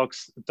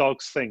dogs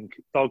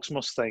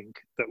must think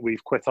that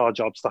we've quit our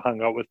jobs to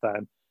hang out with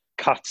them.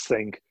 Cats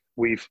think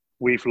we've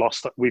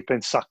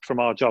been sacked from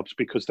our jobs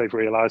because they've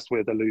realised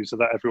we're the loser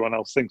that everyone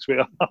else thinks we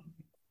are,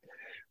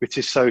 which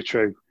is so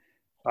true.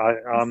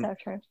 So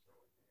true.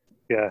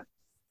 Yeah.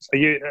 Are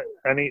you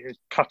any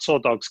cats or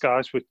dogs,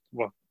 guys?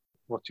 What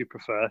do you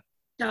prefer?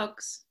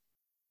 Dogs.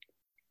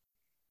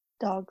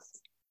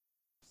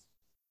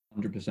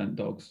 100%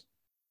 dogs.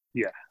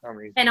 Yeah, I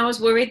mean. And I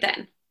was worried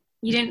then.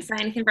 You didn't say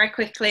anything very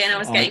quickly, and I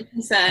was getting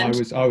concerned.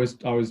 I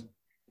was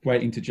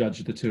waiting to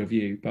judge the two of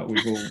you, but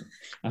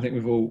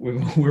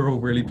we're all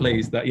really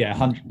pleased that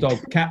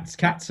 100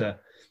 cats are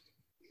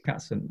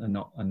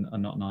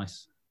not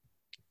nice.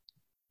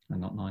 They're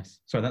not nice.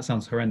 Sorry, that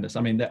sounds horrendous.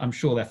 I mean, I'm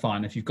sure they're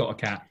fine if you've got a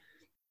cat.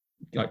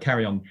 Like,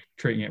 carry on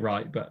treating it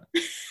right, but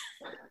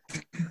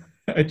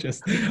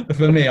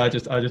for me, I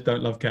just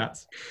don't love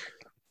cats.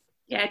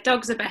 Yeah,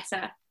 dogs are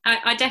better.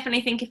 I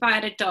definitely think if I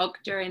had a dog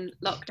during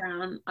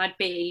lockdown, I'd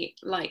be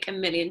like a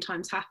million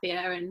times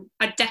happier, and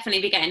I'd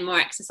definitely be getting more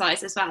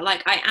exercise as well.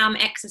 Like, I am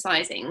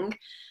exercising,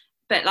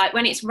 but like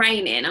when it's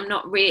raining, I'm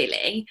not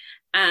really,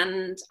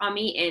 and I'm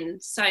eating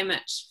so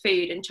much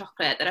food and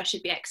chocolate that I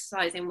should be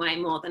exercising way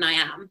more than I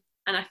am.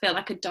 And I feel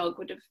like a dog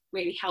would have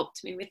really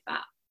helped me with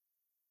that.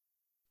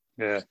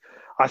 Yeah,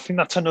 I think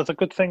that's another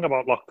good thing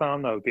about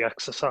lockdown, though, the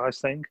exercise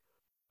thing.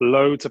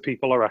 Loads of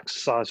people are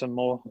exercising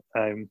more.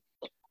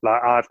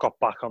 Like, I've got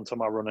back onto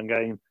my running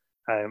game,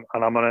 and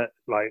I'm on it,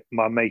 like,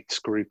 my mates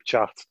group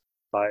chat.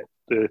 Like,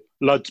 the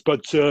lads,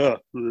 but that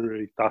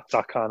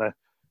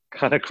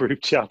kind of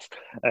group chat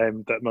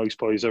that most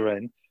boys are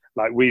in.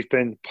 Like, we've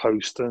been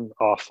posting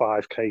our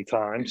 5K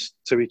times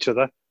to each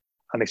other,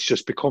 and it's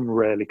just become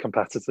really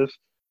competitive.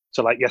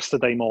 So like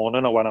yesterday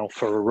morning, I went out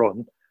for a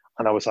run,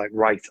 and I was like,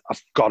 right,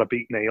 I've got to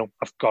beat Neil.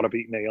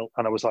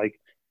 And I was like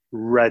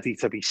ready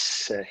to be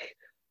sick.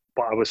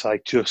 But I was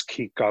like, just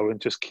keep going.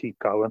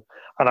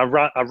 And I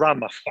ran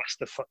my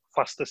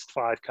fastest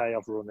 5K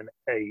I've run in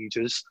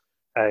ages.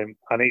 And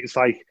it's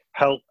like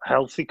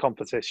healthy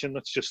competition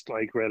that's just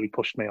like really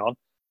pushed me on.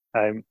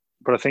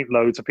 But I think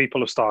loads of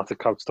people have started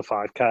Couch to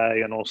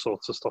 5K and all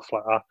sorts of stuff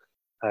like that.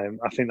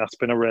 I think that's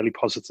been a really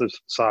positive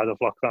side of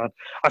lockdown.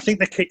 I think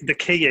the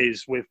key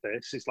is with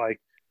this is like,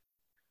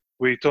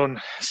 we've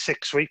done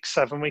 6 weeks,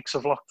 7 weeks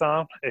of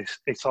lockdown.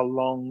 It's a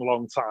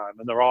long time,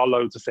 and there are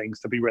loads of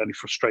things to be really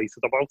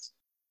frustrated about.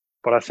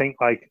 But I think,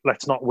 like,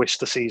 let's not wish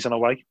the season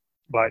away.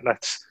 Like,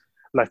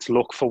 let's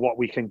look for what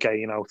we can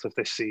gain out of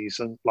this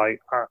season. Like,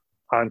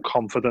 I'm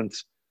confident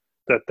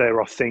that there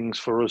are things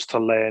for us to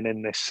learn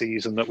in this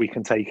season that we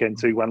can take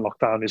into when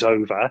lockdown is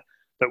over,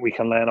 that we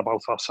can learn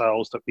about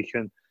ourselves, that we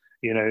can,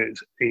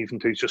 even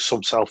do just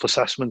some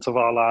self-assessment of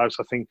our lives.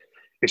 I think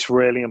it's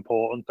really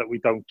important that we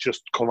don't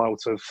just come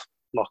out of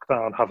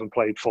lockdown having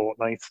played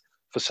Fortnite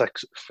for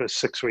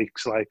 6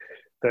 weeks. Like,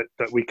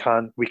 that we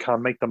can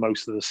make the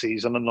most of the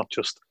season and not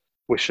just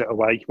wish it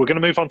away. We're going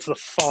to move on to the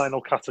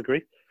final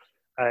category,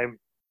 and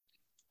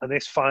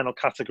this final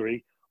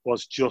category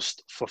was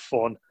just for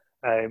fun,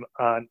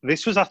 and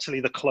this was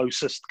actually the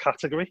closest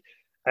category,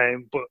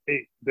 but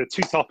the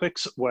two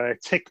topics were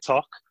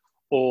TikTok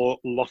or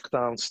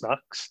lockdown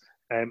snacks,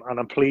 and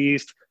I'm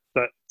pleased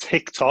that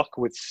TikTok,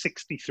 with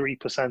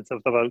 63%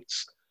 of the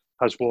votes,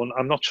 has won.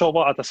 I'm not sure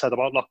what I'd have said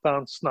about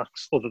lockdown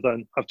snacks other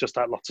than I've just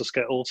had lots of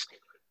Skittles.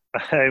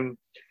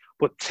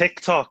 But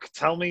TikTok,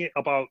 tell me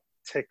about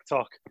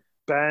TikTok.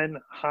 Ben,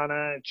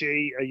 Hannah,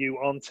 G, are you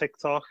on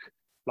TikTok?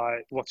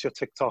 Like, what's your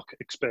TikTok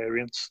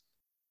experience?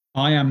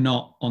 I am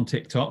not on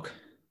TikTok.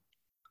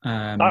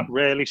 That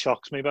really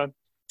shocks me, Ben.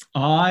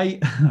 So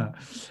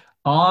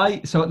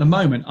at the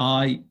moment,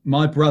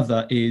 my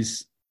brother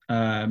is,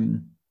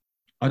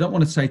 I don't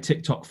want to say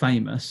TikTok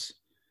famous,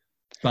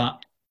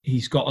 but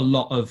he's got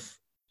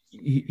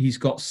he's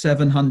got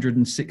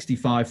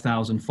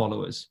 765,000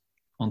 followers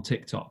on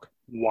TikTok.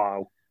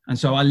 Wow. And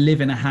so I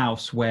live in a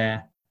house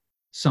where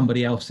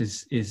somebody else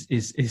is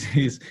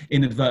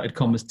in inverted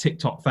commas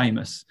TikTok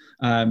famous.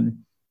 And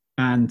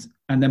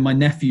then my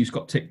nephew's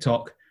got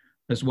TikTok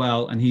as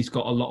well, and he's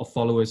got a lot of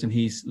followers, and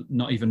he's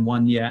not even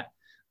one yet.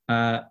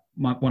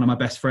 One of my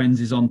best friends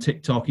is on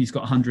TikTok. He's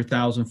got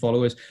 100,000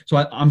 followers. So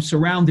I'm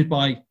surrounded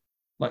by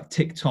like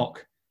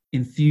TikTok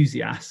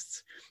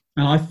enthusiasts.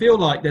 And I feel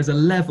like there's a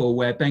level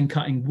where Ben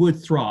Cutting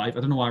would thrive.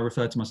 I don't know why I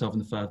referred to myself in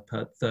the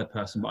third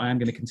person, but I am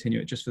going to continue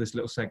it just for this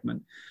little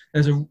segment.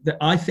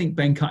 I think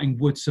Ben Cutting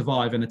would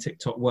survive in a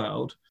TikTok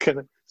world.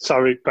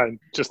 Sorry, Ben,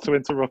 just to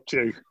interrupt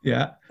you.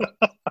 Yeah.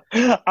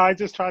 I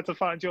just tried to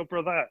find your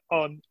brother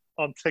on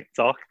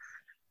TikTok,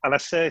 and I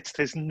searched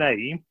his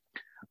name,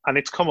 and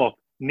it's come up,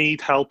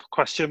 need help, ?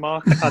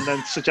 And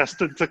then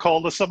suggested to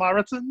call the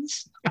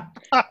Samaritans.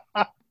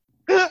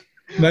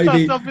 Maybe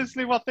that's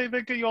obviously what they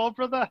think of your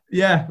brother.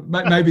 Yeah,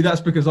 maybe that's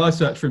because I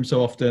search for him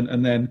so often,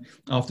 and then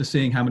after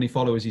seeing how many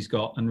followers he's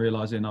got and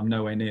realizing I'm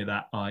nowhere near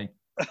that,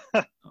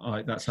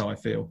 that's how I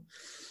feel.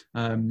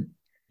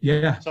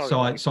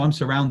 Sorry, so I'm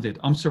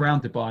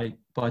surrounded by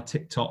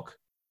TikTok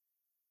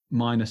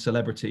minor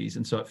celebrities,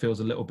 and so it feels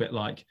a little bit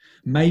like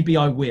maybe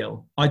I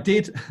will. I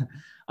did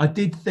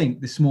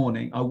think this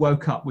morning, I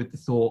woke up with the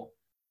thought,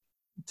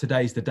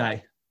 today's the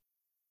day,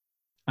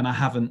 and I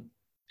haven't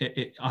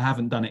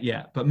done it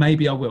yet, but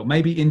maybe I will.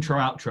 Maybe intro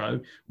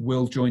outro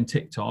will join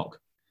TikTok,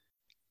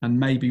 and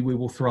maybe we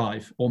will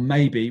thrive, or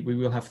maybe we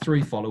will have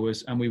 3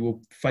 followers and we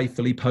will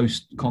faithfully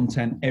post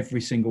content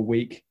every single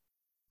week.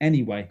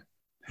 Anyway,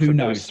 who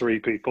knows? Those 3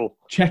 people.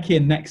 Check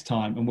in next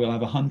time and we'll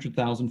have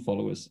 100,000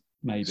 followers.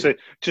 Maybe. So,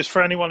 just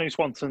for anyone who's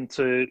wanting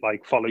to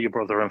like follow your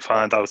brother and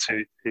find out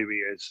who he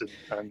is,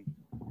 and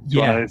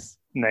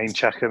name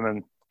check him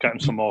and get him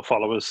some more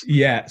followers.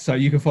 Yeah, so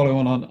you can follow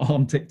him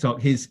on TikTok.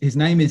 His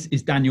name is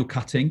Daniel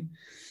Cutting.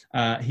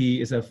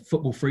 He is a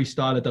football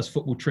freestyler, does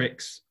football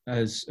tricks,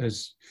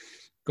 has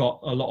got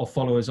a lot of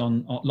followers a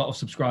lot of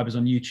subscribers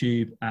on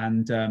YouTube,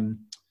 and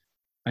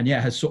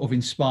has sort of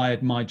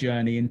inspired my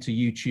journey into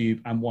YouTube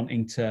and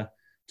wanting to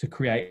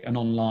create an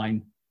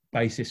online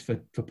basis for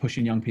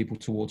pushing young people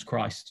towards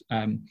Christ.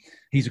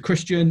 He's a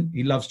Christian,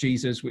 he loves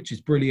Jesus, which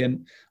is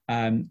brilliant,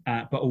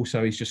 but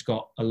also he's just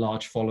got a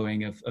large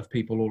following of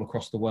people all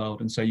across the world,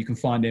 and so you can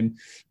find him,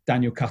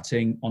 Daniel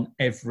Cutting, on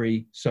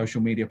every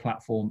social media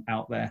platform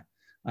out there,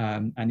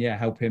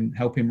 help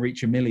him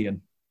reach 1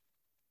 million.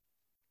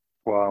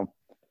 Wow.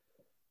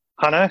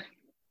 Hannah,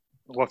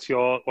 what's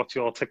your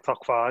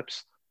TikTok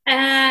vibes?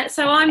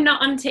 So I'm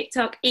not on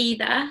TikTok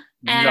either.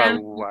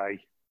 No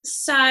way.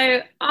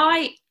 So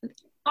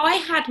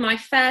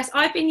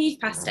I've been youth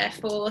pastor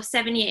for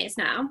 7 years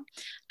now,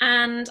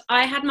 and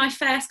I had my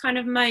first kind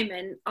of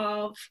moment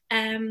of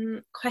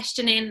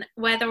questioning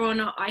whether or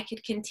not I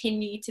could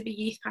continue to be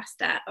youth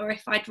pastor, or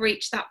if I'd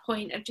reached that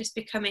point of just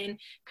becoming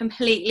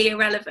completely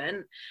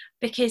irrelevant,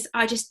 because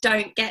I just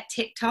don't get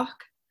TikTok.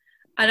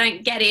 I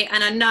don't get it,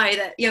 and I know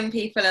that young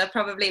people are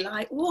probably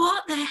like,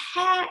 what the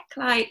heck?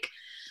 Like,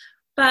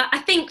 but I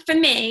think for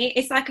me,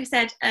 it's like I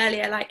said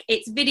earlier, like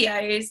it's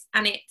videos,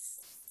 and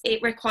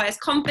it requires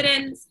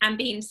confidence and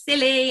being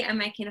silly and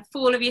making a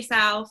fool of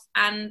yourself,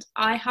 and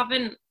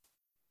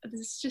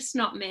it's just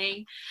not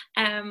me.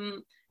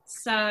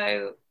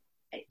 So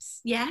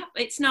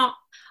it's not.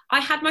 I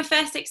had my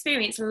first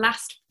experience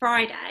last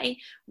Friday.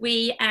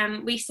 We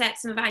set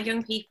some of our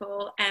young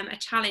people a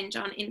challenge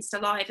on Insta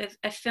Live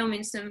of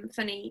filming some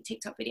funny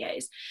TikTok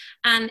videos,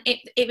 and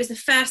it was the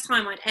first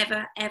time I'd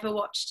ever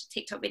watched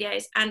TikTok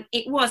videos, and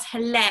it was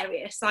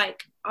hilarious.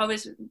 Like, I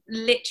was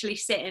literally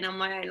sitting on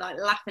my own, like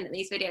laughing at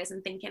these videos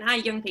and thinking, "How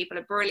young people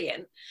are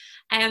brilliant."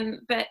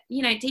 But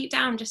you know, deep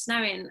down, just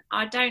knowing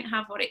I don't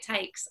have what it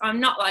takes. I'm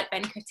not like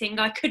Ben Cutting.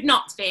 I could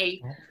not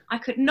be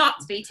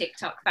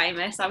TikTok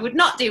famous. I would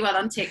not do well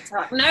on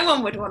TikTok. No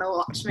one would want to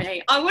watch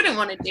me. I wouldn't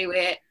want to do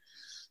it.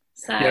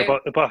 So yeah,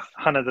 but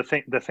Hannah, the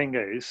thing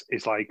is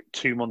like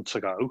 2 months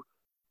ago,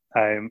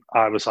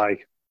 I was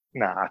like,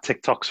 nah,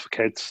 TikTok's for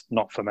kids,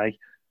 not for me.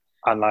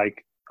 And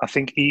like, I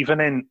think even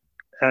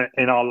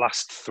in our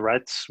last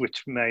threads,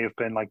 which may have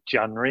been like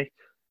January,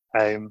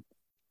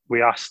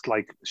 we asked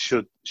like,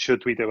 should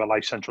we do a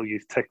Lifecentral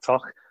Youth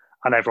TikTok?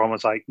 And everyone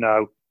was like,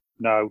 no,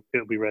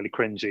 it'll be really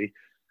cringy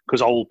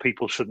because old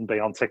people shouldn't be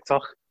on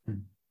TikTok.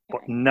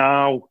 But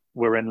now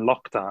we're in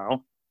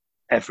lockdown,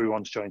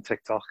 everyone's joined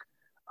TikTok,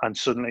 and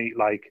suddenly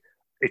like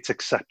it's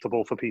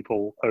acceptable for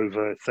people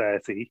over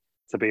 30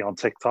 to be on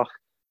TikTok.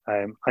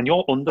 And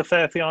you're under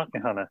 30, aren't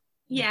you, Hannah?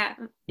 Yeah.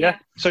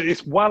 So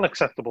it's well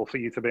acceptable for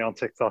you to be on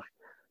TikTok.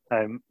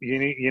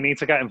 You need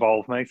to get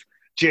involved, mate.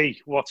 G,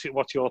 what's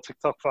your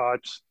TikTok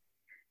vibes?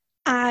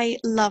 I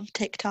love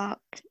TikTok.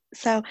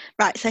 So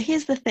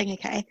here's the thing,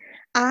 okay?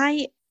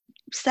 I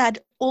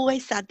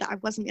always said that I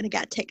wasn't going to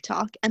get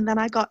TikTok, and then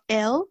I got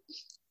ill,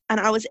 and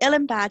I was ill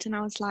in bed, and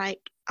I was like,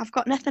 I've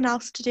got nothing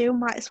else to do,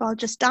 might as well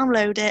just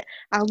download it.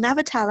 I'll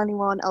never tell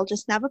anyone, I'll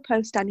just never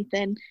post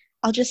anything,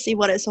 I'll just see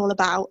what it's all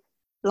about.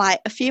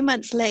 Like a few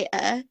months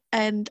later,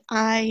 and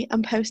I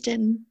am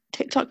posting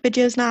TikTok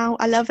videos now.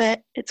 I love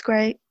it. It's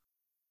great.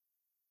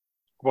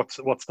 What's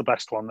the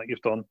best one that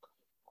you've done?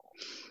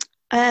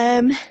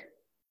 I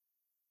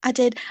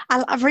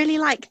really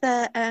like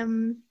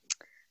the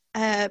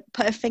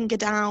put a finger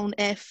down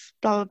if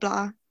blah blah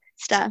blah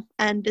stuff,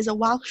 and there's a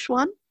Welsh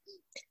one,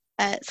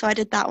 so I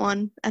did that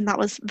one, and that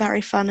was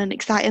very fun and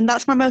exciting.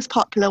 That's my most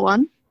popular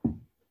one.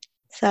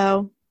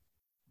 So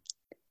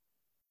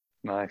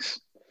nice.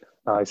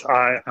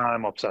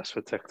 I'm obsessed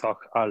with TikTok.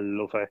 I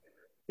love it.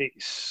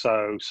 It's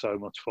so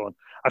much fun.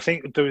 I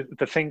think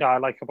the thing I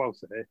like about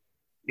it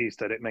is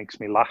that it makes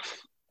me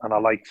laugh, and I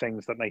like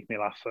things that make me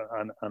laugh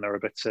and are a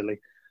bit silly.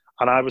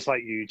 And I was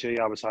like you, G.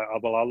 I was like, oh,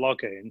 well, I'll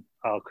log in,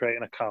 I'll create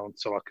an account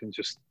so I can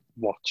just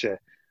watch it.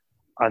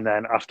 And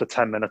then after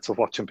 10 minutes of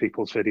watching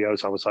people's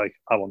videos, I was like,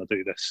 I want to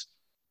do this.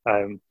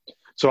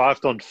 So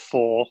I've done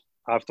four.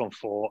 I've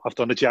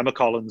done a Gemma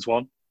Collins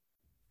one,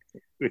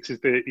 which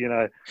is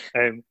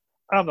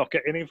I'm not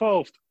getting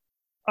involved.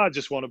 I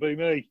just want to be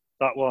me.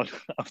 That one.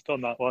 I've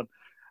done that one.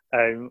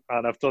 And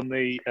I've done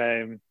the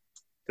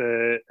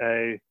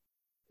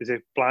is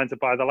it Blinded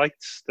by the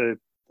Lights, the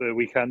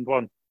weekend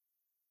one?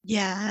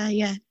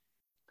 Yeah.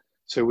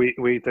 So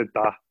we did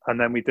that, and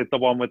then we did the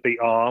one with the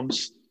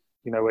arms.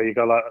 You know, where you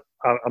go like,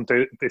 I'm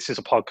doing. This is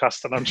a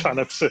podcast, and I'm trying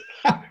to.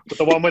 But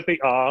the one with the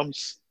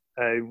arms,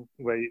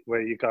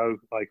 where you go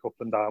like up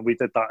and down. We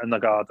did that in the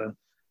garden.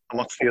 And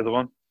what's the other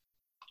one?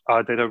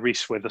 I did a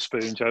Reese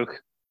Witherspoon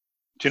joke.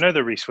 Do you know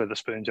the Reese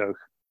Witherspoon joke?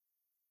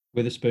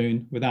 With a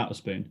spoon, without a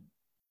spoon?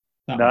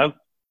 No.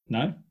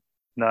 One.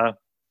 No.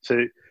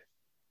 So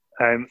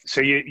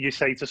you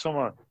say to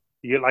someone,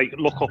 you like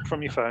look up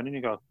from your phone and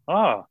you go,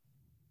 a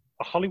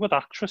Hollywood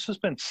actress has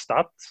been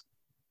stabbed.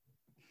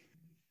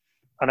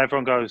 And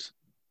everyone goes,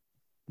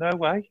 no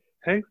way,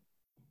 who?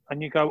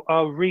 And you go,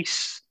 oh,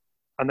 Reese.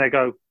 And they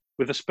go,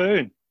 with a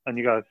spoon. And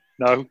you go,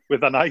 no,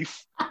 with a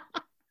knife.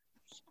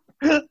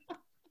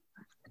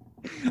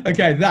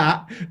 Okay,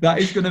 that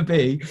is going to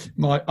be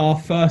our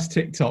first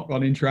TikTok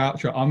on intro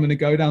outro. I'm going to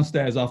go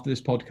downstairs after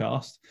this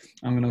podcast.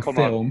 I'm going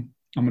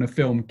to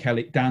film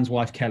Kelly, Dan's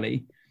wife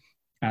Kelly,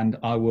 and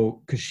I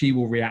will, because she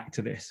will react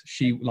to this.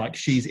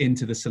 She's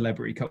into the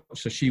celebrity culture,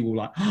 so she will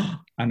like,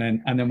 and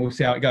then we'll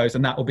see how it goes,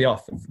 and that will be our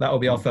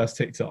first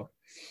TikTok.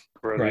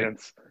 Brilliant.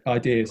 Great.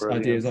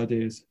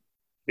 Ideas.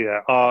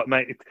 Yeah.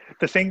 Mate,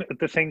 the thing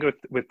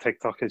with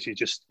TikTok is you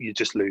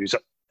just lose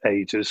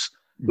ages.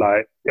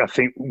 Like, I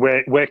think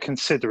we're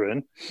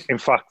considering, in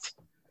fact,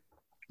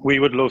 we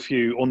would love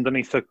you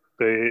underneath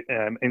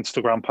the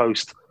Instagram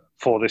post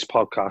for this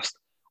podcast.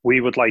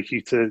 We would like you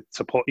to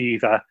put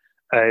either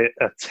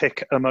a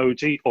tick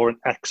emoji or an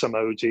X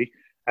emoji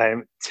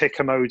tick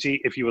emoji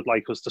if you would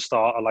like us to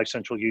start a Life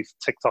Central Youth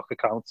TikTok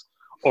account,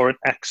 or an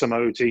X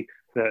emoji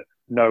that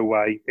no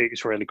way,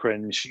 it's really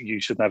cringe, you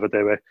should never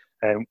do it.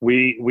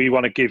 We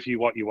want to give you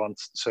what you want,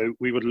 so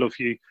we would love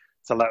you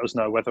to let us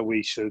know whether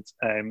we should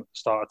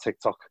start a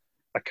TikTok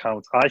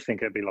account. I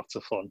think it'd be lots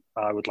of fun.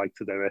 I would like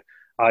to do it.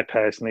 I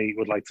personally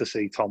would like to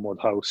see Tom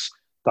Woodhouse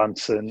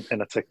dancing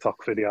in a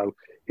TikTok video.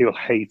 He'll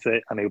hate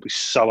it and he'll be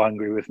so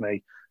angry with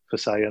me for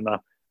saying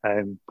that.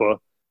 But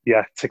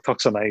yeah,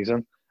 TikTok's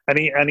amazing.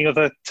 Any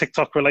other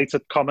TikTok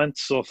related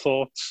comments or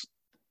thoughts?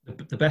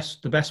 The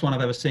best one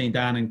I've ever seen,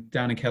 Dan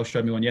and Kel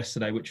showed me one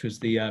yesterday, which was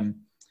the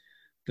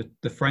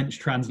French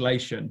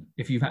translation.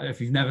 If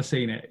you've never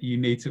seen it, you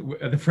need to.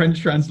 The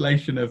French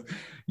translation of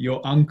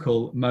 "your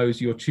uncle mows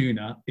your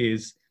tuna"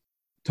 is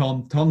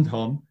 "ton ton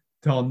ton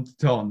ton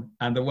ton,"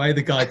 and the way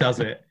the guy does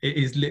it, it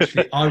is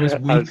literally. I was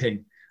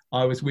weeping.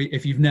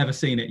 If you've never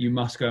seen it, you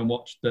must go and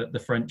watch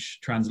the French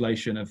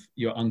translation of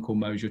 "your uncle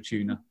mows your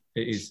tuna."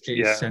 It is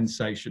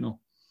sensational.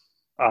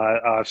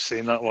 I've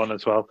seen that one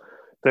as well.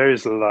 There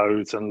is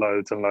loads and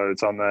loads and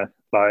loads on there.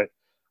 Like,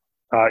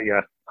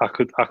 yeah, I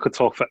could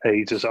talk for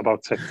ages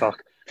about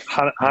TikTok.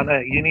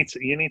 Hannah, you need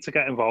to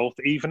get involved.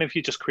 Even if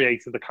you just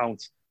created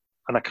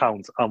an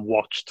account and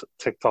watched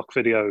TikTok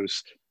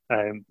videos,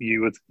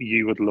 you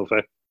would love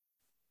it.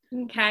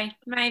 Okay,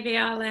 maybe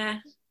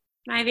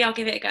I'll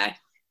give it a go.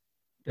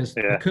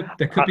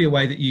 There could be a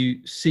way that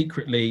you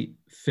secretly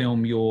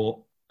film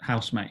your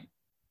housemate.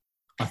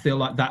 I feel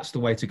like that's the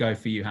way to go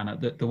for you, Hannah.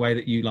 The way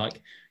that you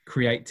like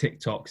create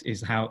TikToks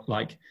is how,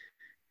 like,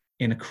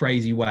 in a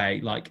crazy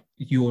way, like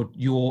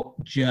your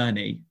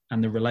journey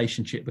and the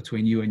relationship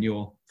between you and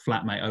your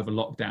flatmate over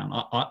lockdown.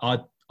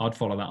 I'd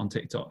follow that on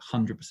TikTok,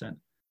 100%.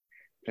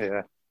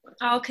 Yeah,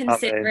 I'll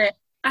consider it.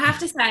 I have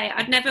to say,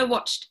 I'd never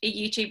watched a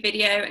YouTube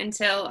video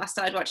until I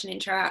started watching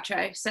intro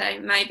outro. So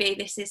maybe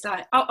this is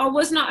like, I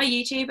was not a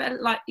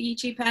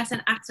YouTube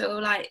person at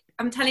all. Like,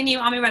 I'm telling you,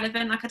 I'm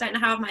irrelevant. Like, I don't know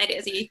how I've made it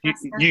as a youth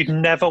pastor. You'd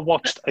never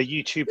watched a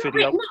YouTube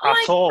video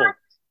at all?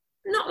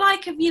 Not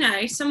like,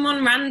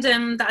 someone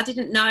random that I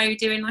didn't know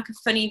doing like a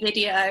funny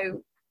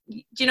video.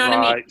 Do you know what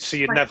I mean? So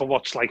you'd never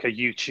watched like a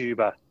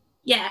YouTuber?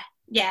 Yeah,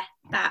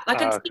 that.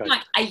 Like, I'd seen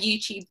like a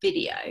YouTube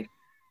video,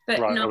 but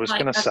right, not I was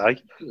like going to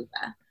say.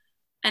 YouTuber.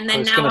 And then I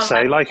was going to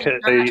say, like,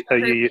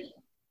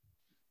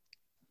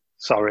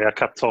 sorry, I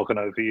kept talking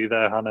over you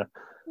there, Hannah.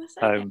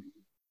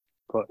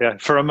 But yeah,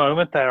 for a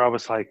moment there, I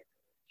was like,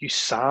 you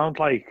sound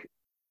like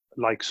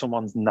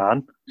someone's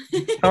nan.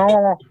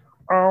 oh,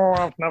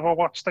 I've never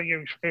watched a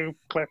YouTube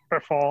clip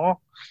before.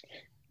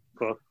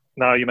 But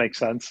now you make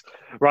sense.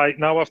 Right,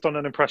 now I've done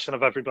an impression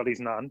of everybody's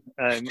nan.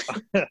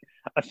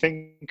 I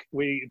think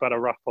we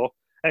better wrap up.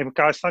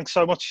 Guys, thanks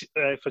so much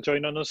for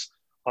joining us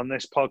on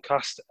this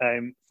podcast.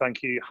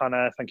 Thank you,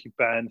 Hannah. Thank you,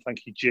 Ben.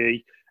 Thank you,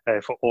 G,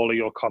 for all of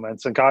your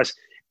comments. And guys,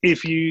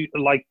 if you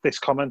like this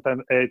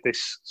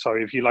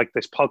if you like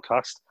this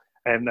podcast,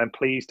 then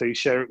please do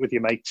share it with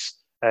your mates.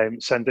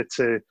 Send it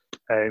to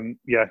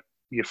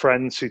your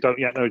friends who don't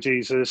yet know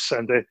Jesus.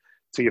 Send it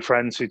to your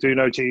friends who do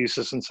know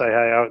Jesus and say, hey,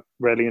 I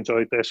really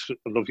enjoyed this.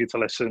 I'd love you to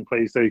listen.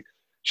 Please do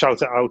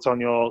shout it out on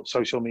your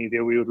social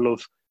media. We would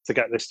love to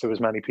get this to as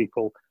many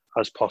people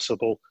as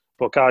possible.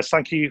 But guys,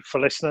 thank you for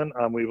listening,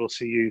 and we will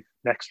see you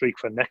next week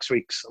for next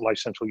week's Life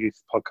Central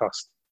Youth podcast.